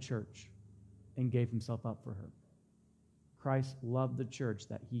Christ loved the church and gave himself up for her. Christ loved the church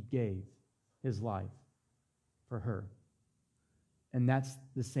that he gave his life for her. And that's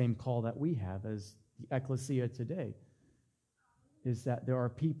the same call that we have as the ecclesia today, is that there are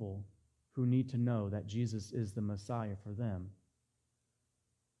people who need to know that Jesus is the Messiah for them.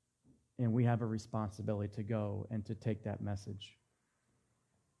 And we have a responsibility to go and to take that message.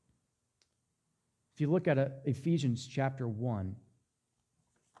 If you look at Ephesians chapter 1,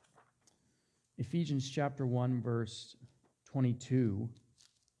 Ephesians chapter 1, verse 22.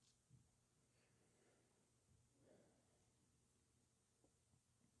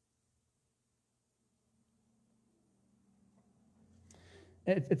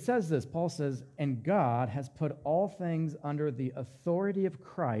 It says this, Paul says, and God has put all things under the authority of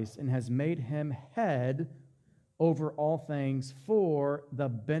Christ and has made him head over all things for the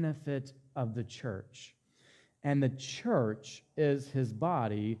benefit of the church. And the church is his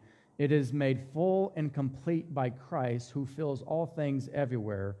body. It is made full and complete by Christ, who fills all things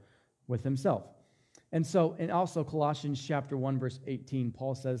everywhere with himself. And also Colossians chapter 1, verse 18,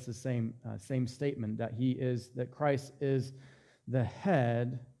 Paul says the same statement, that Christ is the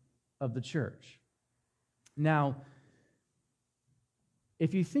head of the church. Now,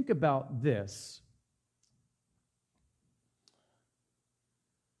 if you think about this,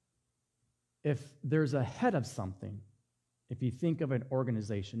 if there's a head of something, if you think of an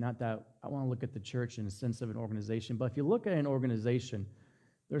organization, not that I want to look at the church in the sense of an organization, but if you look at an organization,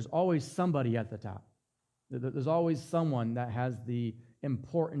 there's always somebody at the top. There's always someone that has the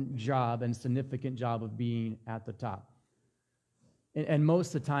important job and significant job of being at the top. And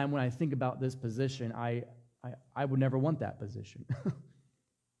most of the time when I think about this position, I would never want that position.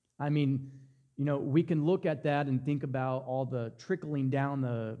 I mean, we can look at that and think about all the trickling down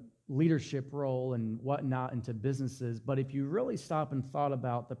the leadership role and whatnot into businesses, but if you really stop and thought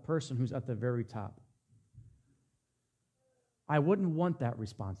about the person who's at the very top, I wouldn't want that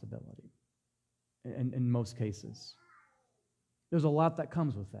responsibility in most cases. There's a lot that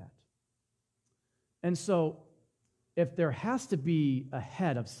comes with that. And so, if there has to be a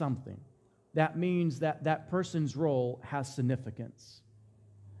head of something, that means that that person's role has significance.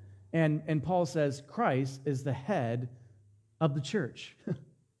 And Paul says Christ is the head of the church.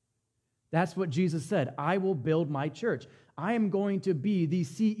 That's what Jesus said. I will build my church. I am going to be the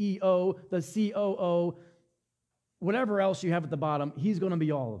CEO, the COO, whatever else you have at the bottom, he's going to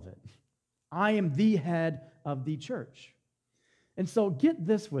be all of it. I am the head of the church. And so get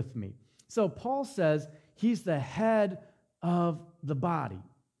this with me. So Paul says he's the head of the body.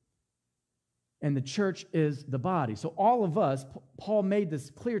 And the church is the body. So all of us, Paul made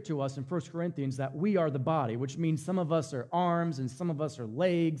this clear to us in 1 Corinthians that we are the body, which means some of us are arms and some of us are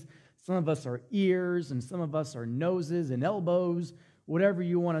legs, some of us are ears and some of us are noses and elbows, whatever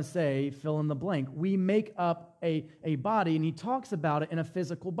you want to say, fill in the blank. We make up a body, and he talks about it in a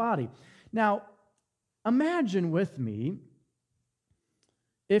physical body. Now, imagine with me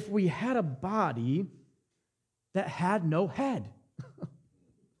if we had a body that had no head.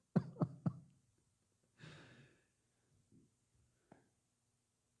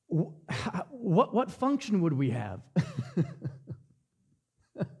 What function would we have?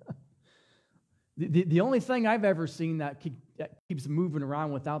 The only thing I've ever seen that keeps moving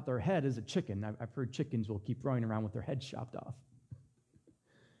around without their head is a chicken. I've heard chickens will keep running around with their head chopped off.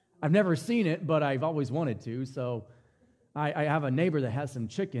 I've never seen it, but I've always wanted to. So I have a neighbor that has some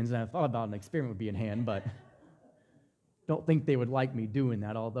chickens, and I thought about an experiment would be in hand, but don't think they would like me doing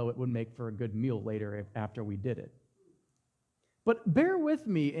that, although it would make for a good meal later after we did it. But bear with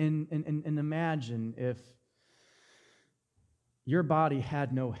me and imagine if your body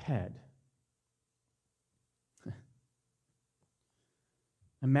had no head.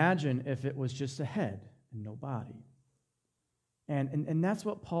 Imagine if it was just a head and no body. And that's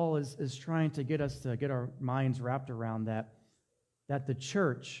what Paul is trying to get us to get our minds wrapped around, that the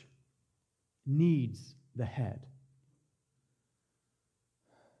church needs the head.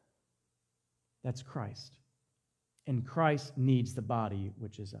 That's Christ. And Christ needs the body,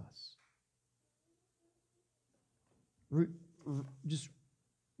 which is us. Just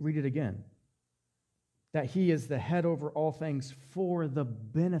read it again. That he is the head over all things for the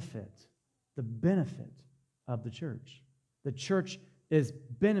benefit of the church. The church is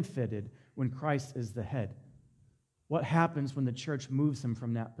benefited when Christ is the head. What happens when the church moves him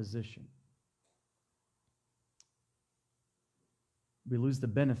from that position? We lose the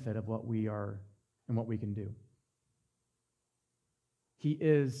benefit of what we are and what we can do. He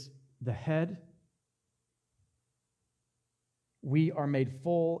is the head. We are made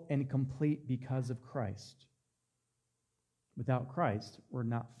full and complete because of Christ. Without Christ, we're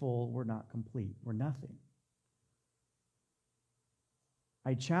not full, we're not complete, we're nothing.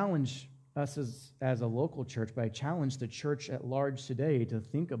 I challenge us as a local church, but I challenge the church at large today to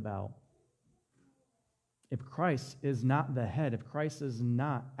think about, if Christ is not the head, if Christ is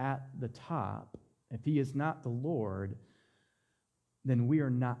not at the top, if he is not the Lord, then we are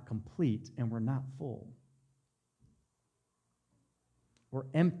not complete and we're not full. We're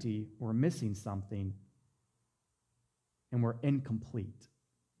empty, we're missing something, and we're incomplete.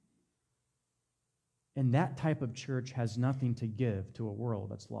 And that type of church has nothing to give to a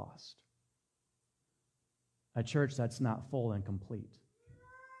world that's lost. A church that's not full and complete.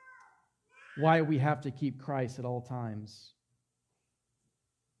 Why we have to keep Christ at all times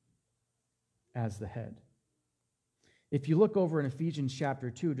as the head. If you look over in Ephesians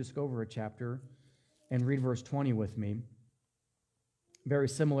chapter 2, just go over a chapter and read verse 20 with me. Very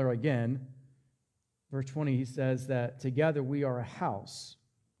similar again. Verse 20, he says that together we are a house.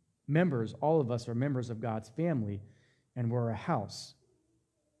 Members, all of us are members of God's family, and we're a house.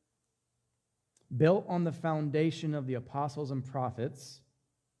 Built on the foundation of the apostles and prophets,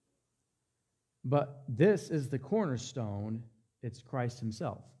 but this is the cornerstone, it's Christ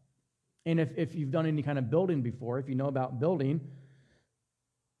himself. And if you've done any kind of building before, if you know about building,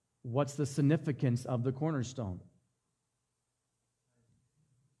 what's the significance of the cornerstone?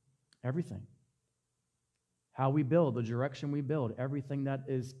 Everything. How we build, the direction we build, everything that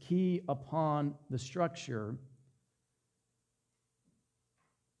is key upon the structure.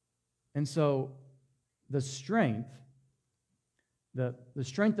 And so the strength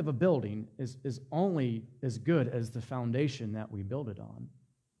of a building is only as good as the foundation that we build it on.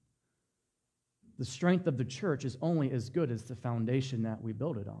 The strength of the church is only as good as the foundation that we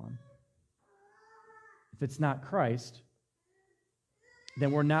build it on. If it's not Christ,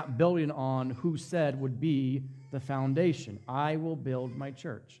 then we're not building on who said would be the foundation. I will build my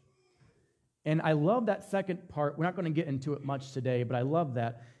church. And I love that second part. We're not going to get into it much today, but I love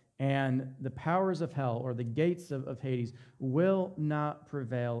that. And the powers of hell, or the gates of Hades, will not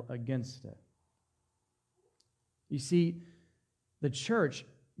prevail against it. You see, the church,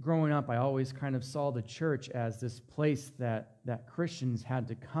 growing up, I always kind of saw the church as this place that Christians had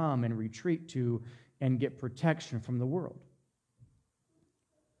to come and retreat to and get protection from the world.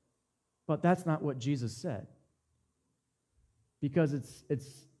 But that's not what Jesus said. Because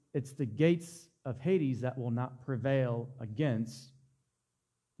it's the gates of Hades that will not prevail against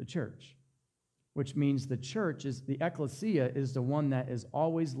the church. Which means the church the ecclesia is the one that is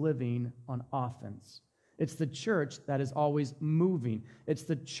always living on offense. It's the church that is always moving. It's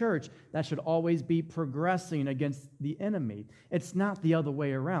the church that should always be progressing against the enemy. It's not the other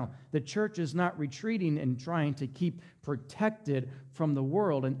way around. The church is not retreating and trying to keep protected from the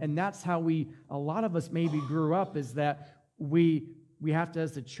world. And that's how a lot of us maybe grew up, is that we have to,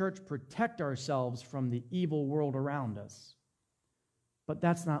 as the church, protect ourselves from the evil world around us. But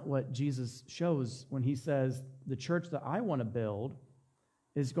that's not what Jesus shows when he says, the church that I want to build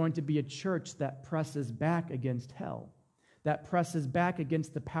is going to be a church that presses back against hell, that presses back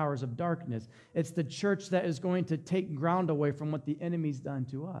against the powers of darkness. It's the church that is going to take ground away from what the enemy's done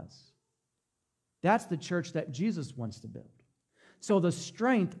to us. That's the church that Jesus wants to build. So the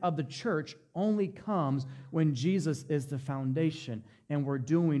strength of the church only comes when Jesus is the foundation and we're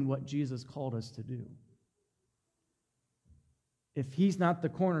doing what Jesus called us to do. If he's not the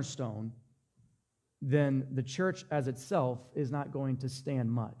cornerstone, then the church as itself is not going to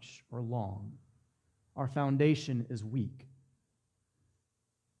stand much or long. Our foundation is weak.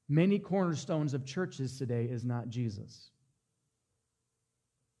 Many cornerstones of churches today is not Jesus.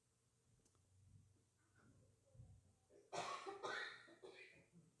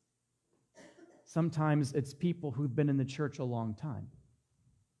 Sometimes it's people who've been in the church a long time.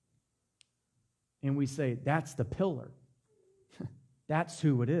 And we say, that's the pillar. That's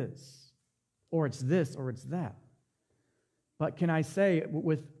who it is. Or it's this, or it's that. But can I say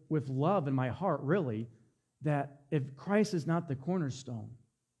with love in my heart, really, that if Christ is not the cornerstone,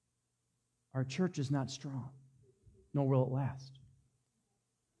 our church is not strong, nor will it last.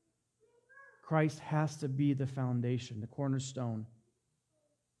 Christ has to be the foundation, the cornerstone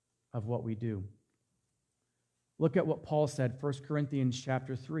of what we do. Look at what Paul said, 1 Corinthians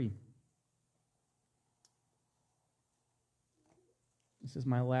chapter 3. This is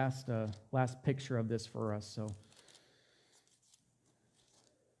my last picture of this for us, so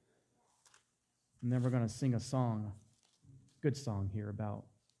I'm never going to sing a song, good song here about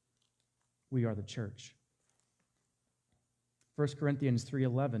we are the church. 1 Corinthians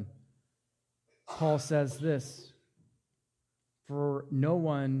 3:11, Paul says this, for no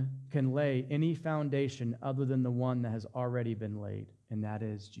one can lay any foundation other than the one that has already been laid, and that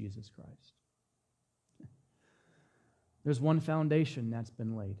is Jesus Christ. There's one foundation that's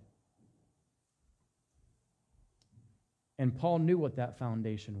been laid. And Paul knew what that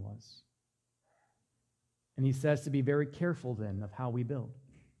foundation was. And he says to be very careful then of how we build,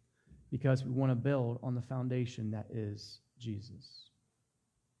 because we want to build on the foundation that is Jesus.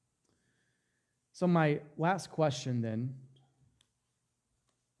 So my last question then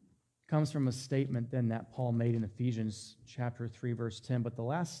comes from a statement then that Paul made in Ephesians chapter 3, verse 10. But the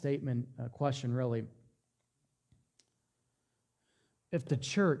last statement, question really, if the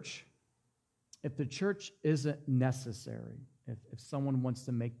church isn't necessary, if someone wants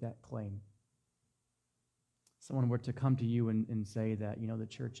to make that claim, someone were to come to you and say that, the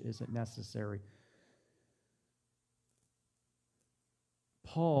church isn't necessary.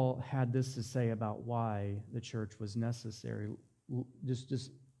 Paul had this to say about why the church was necessary.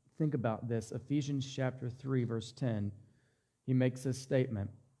 Just think about this. Ephesians chapter 3, verse 10, he makes this statement.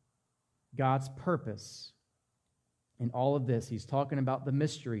 God's purpose in all of this, he's talking about the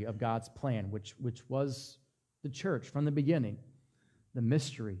mystery of God's plan, which was the church from the beginning, the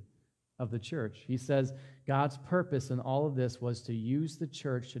mystery of the church. He says God's purpose in all of this was to use the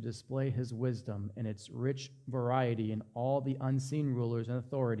church to display his wisdom and its rich variety in all the unseen rulers and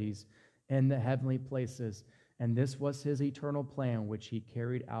authorities in the heavenly places. And this was his eternal plan, which he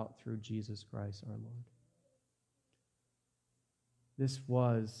carried out through Jesus Christ our Lord. This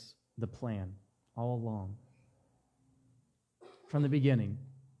was the plan all along. From the beginning,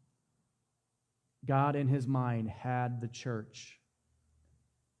 God in his mind had the church,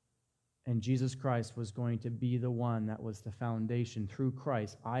 and Jesus Christ was going to be the one that was the foundation. Through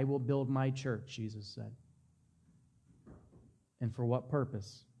Christ, I will build my church, Jesus said. And for what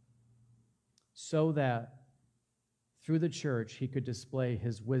purpose? So that through the church, he could display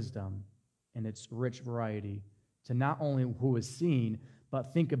his wisdom and its rich variety to not only who is seen,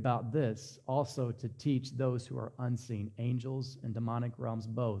 but think about this, also to teach those who are unseen. Angels and demonic realms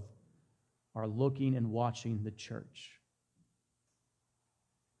both are looking and watching the church.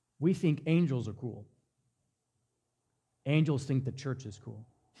 We think angels are cool. Angels think the church is cool.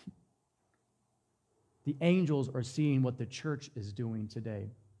 The angels are seeing what the church is doing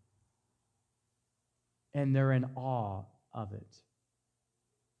today, and they're in awe of it.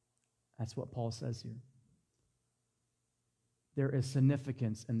 That's what Paul says here. There is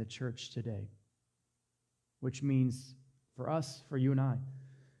significance in the church today, which means for us, for you and I,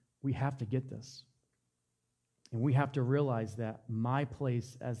 we have to get this. And we have to realize that my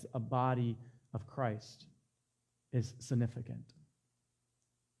place as a body of Christ is significant.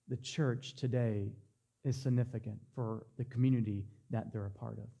 The church today is significant for the community that they're a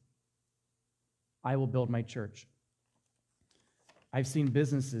part of. I will build my church. I've seen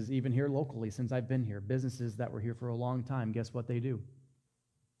businesses, even here locally, since I've been here, businesses that were here for a long time, guess what they do?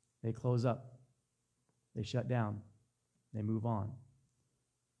 They close up. They shut down. They move on.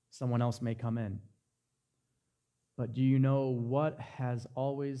 Someone else may come in. But do you know what has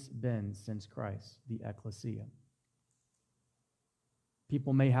always been since Christ? The ecclesia.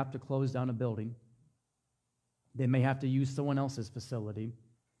 People may have to close down a building. They may have to use someone else's facility.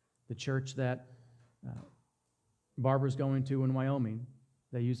 The church that Barbara's going to in Wyoming,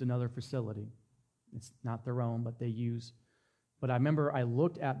 they use another facility. It's not their own, but they use. But I remember I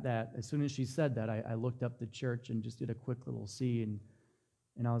looked at that, as soon as she said that, I looked up the church and just did a quick little see, and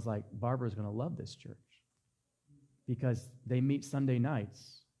I was like, Barbara's going to love this church. Because they meet Sunday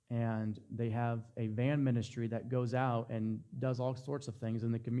nights, and they have a van ministry that goes out and does all sorts of things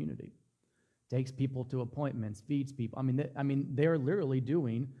in the community. Takes people to appointments, feeds people. I mean, they're literally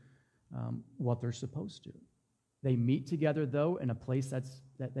doing what they're supposed to. They meet together, though, in a place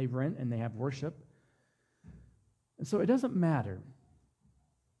that they rent, and they have worship. And so it doesn't matter.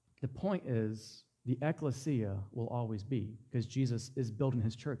 The point is, the ecclesia will always be, because Jesus is building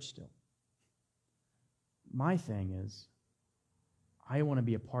his church still. My thing is, I want to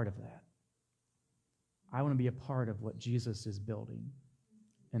be a part of that. I want to be a part of what Jesus is building,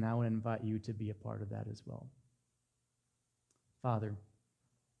 and I want to invite you to be a part of that as well. Father,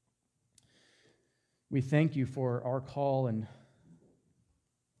 we thank you for our call, and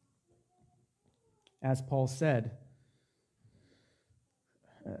as Paul said,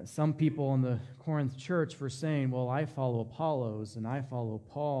 some people in the Corinth church were saying, well, I follow Apollos and I follow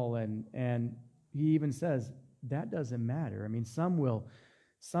Paul, and he even says, that doesn't matter. I mean, some will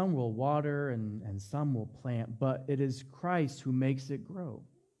water and some will plant, but it is Christ who makes it grow.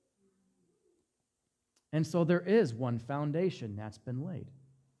 And so there is one foundation that's been laid.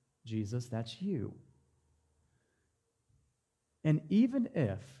 Jesus, that's you. And even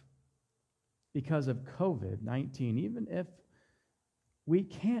if, because of COVID-19, even if we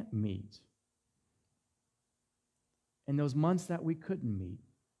can't meet in those months that we couldn't meet,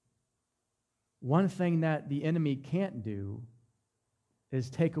 one thing that the enemy can't do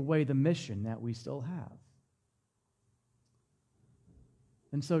is take away the mission that we still have.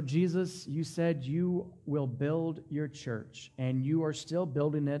 And so, Jesus, you said you will build your church, and you are still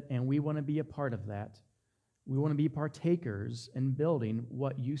building it, and we want to be a part of that. We want to be partakers in building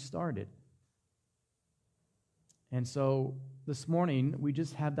what you started. And so, this morning, we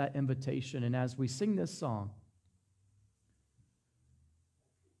just have that invitation, and as we sing this song,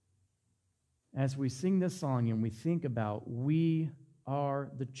 and we think about we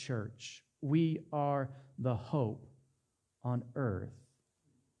are the church, we are the hope on earth,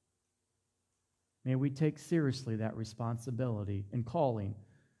 may we take seriously that responsibility and calling,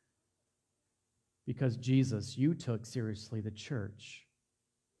 because Jesus, you took seriously the church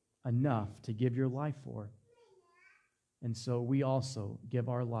enough to give your life for. And so we also give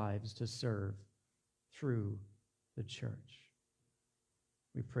our lives to serve through the church.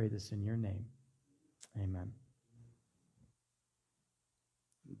 We pray this in your name. Amen.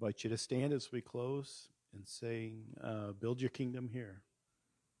 I invite you to stand as we close and sing, Build Your Kingdom Here.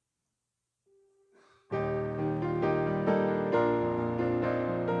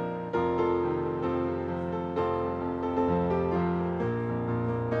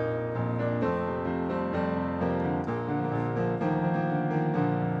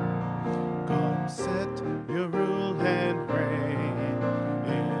 Come set your rule and reign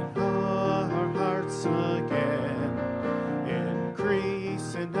in our hearts again.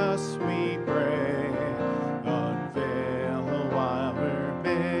 Increase in us, we pray. Unveil while we're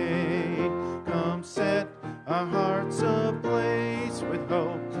made. Come set our hearts ablaze with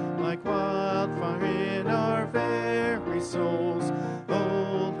hope, like wildfire in our very souls.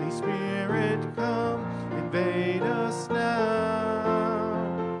 Holy Spirit, come invade us now.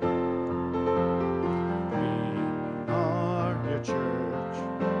 We are your church.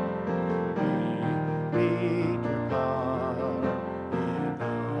 We need your power in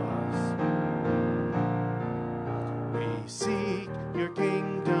us.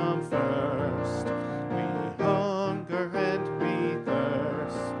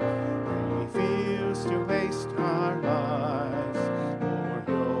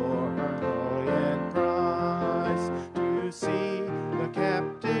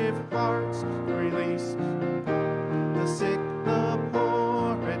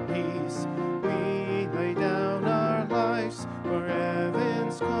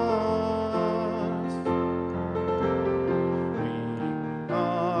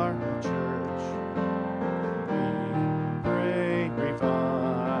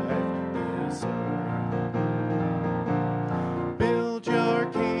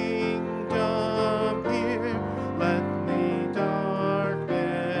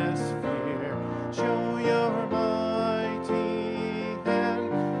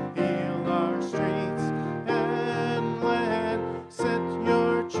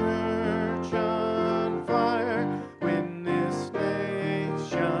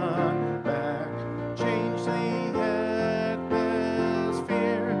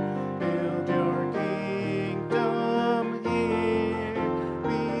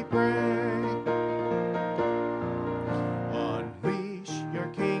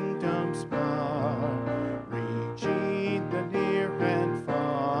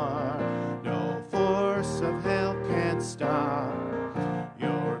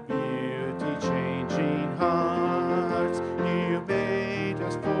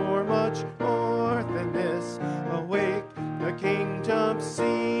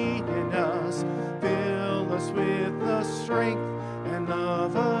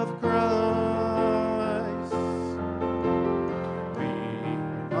 of Christ. We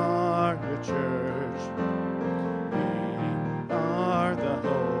are your church. We are the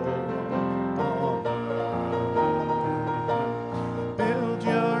hope on earth. Build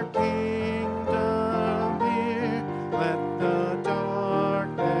your kingdom here. Let the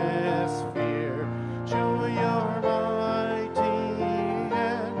darkness fear. Show your mighty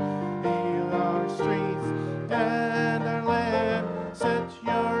hand. Heal our streets and our land. Set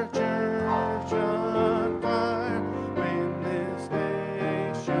your church on fire. Win this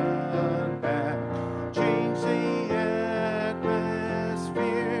nation back. Change the atmosphere.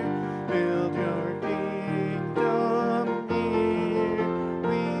 Build your kingdom here.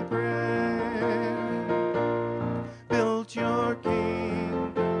 We pray. Build your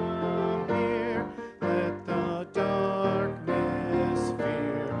kingdom here. Let the darkness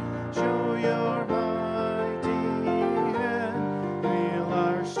fear. Show your mighty hand. Heal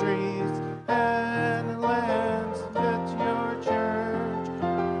our streets and lands. Let your church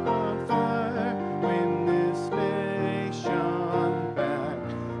on fire. Win this nation back.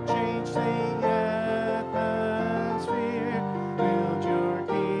 Change the atmosphere. Build your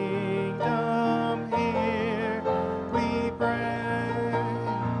kingdom here. We pray.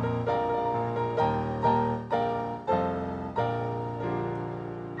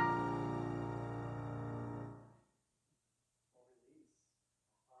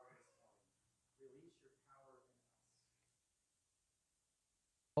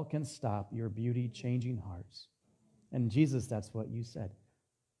 All can stop your beauty changing hearts. And Jesus, that's what you said,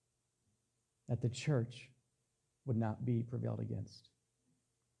 that the church would not be prevailed against.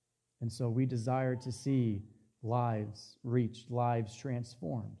 And so we desire to see lives reached, lives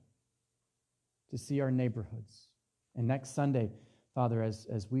transformed, to see our neighborhoods. And next Sunday, Father,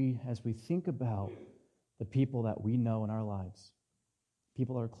 as we think about the people that we know in our lives,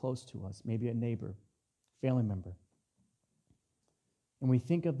 people that are close to us, maybe a neighbor, family member, and we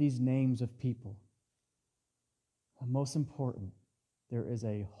think of these names of people, and most important, there is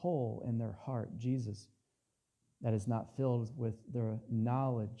a hole in their heart, Jesus, that is not filled with the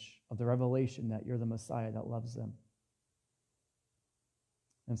knowledge of the revelation that you're the Messiah that loves them.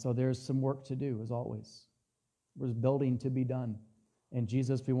 And so there's some work to do, as always. There's building to be done. And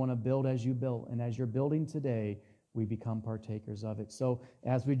Jesus, we want to build as you built. And as you're building today, we become partakers of it. So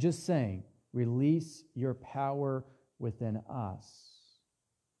as we just sang, release your power within us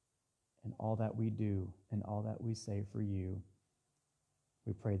in all that we do and all that we say for you.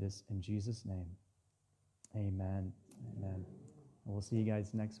 We pray this in Jesus' name. Amen. Amen. We'll see you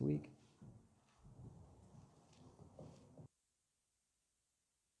guys next week.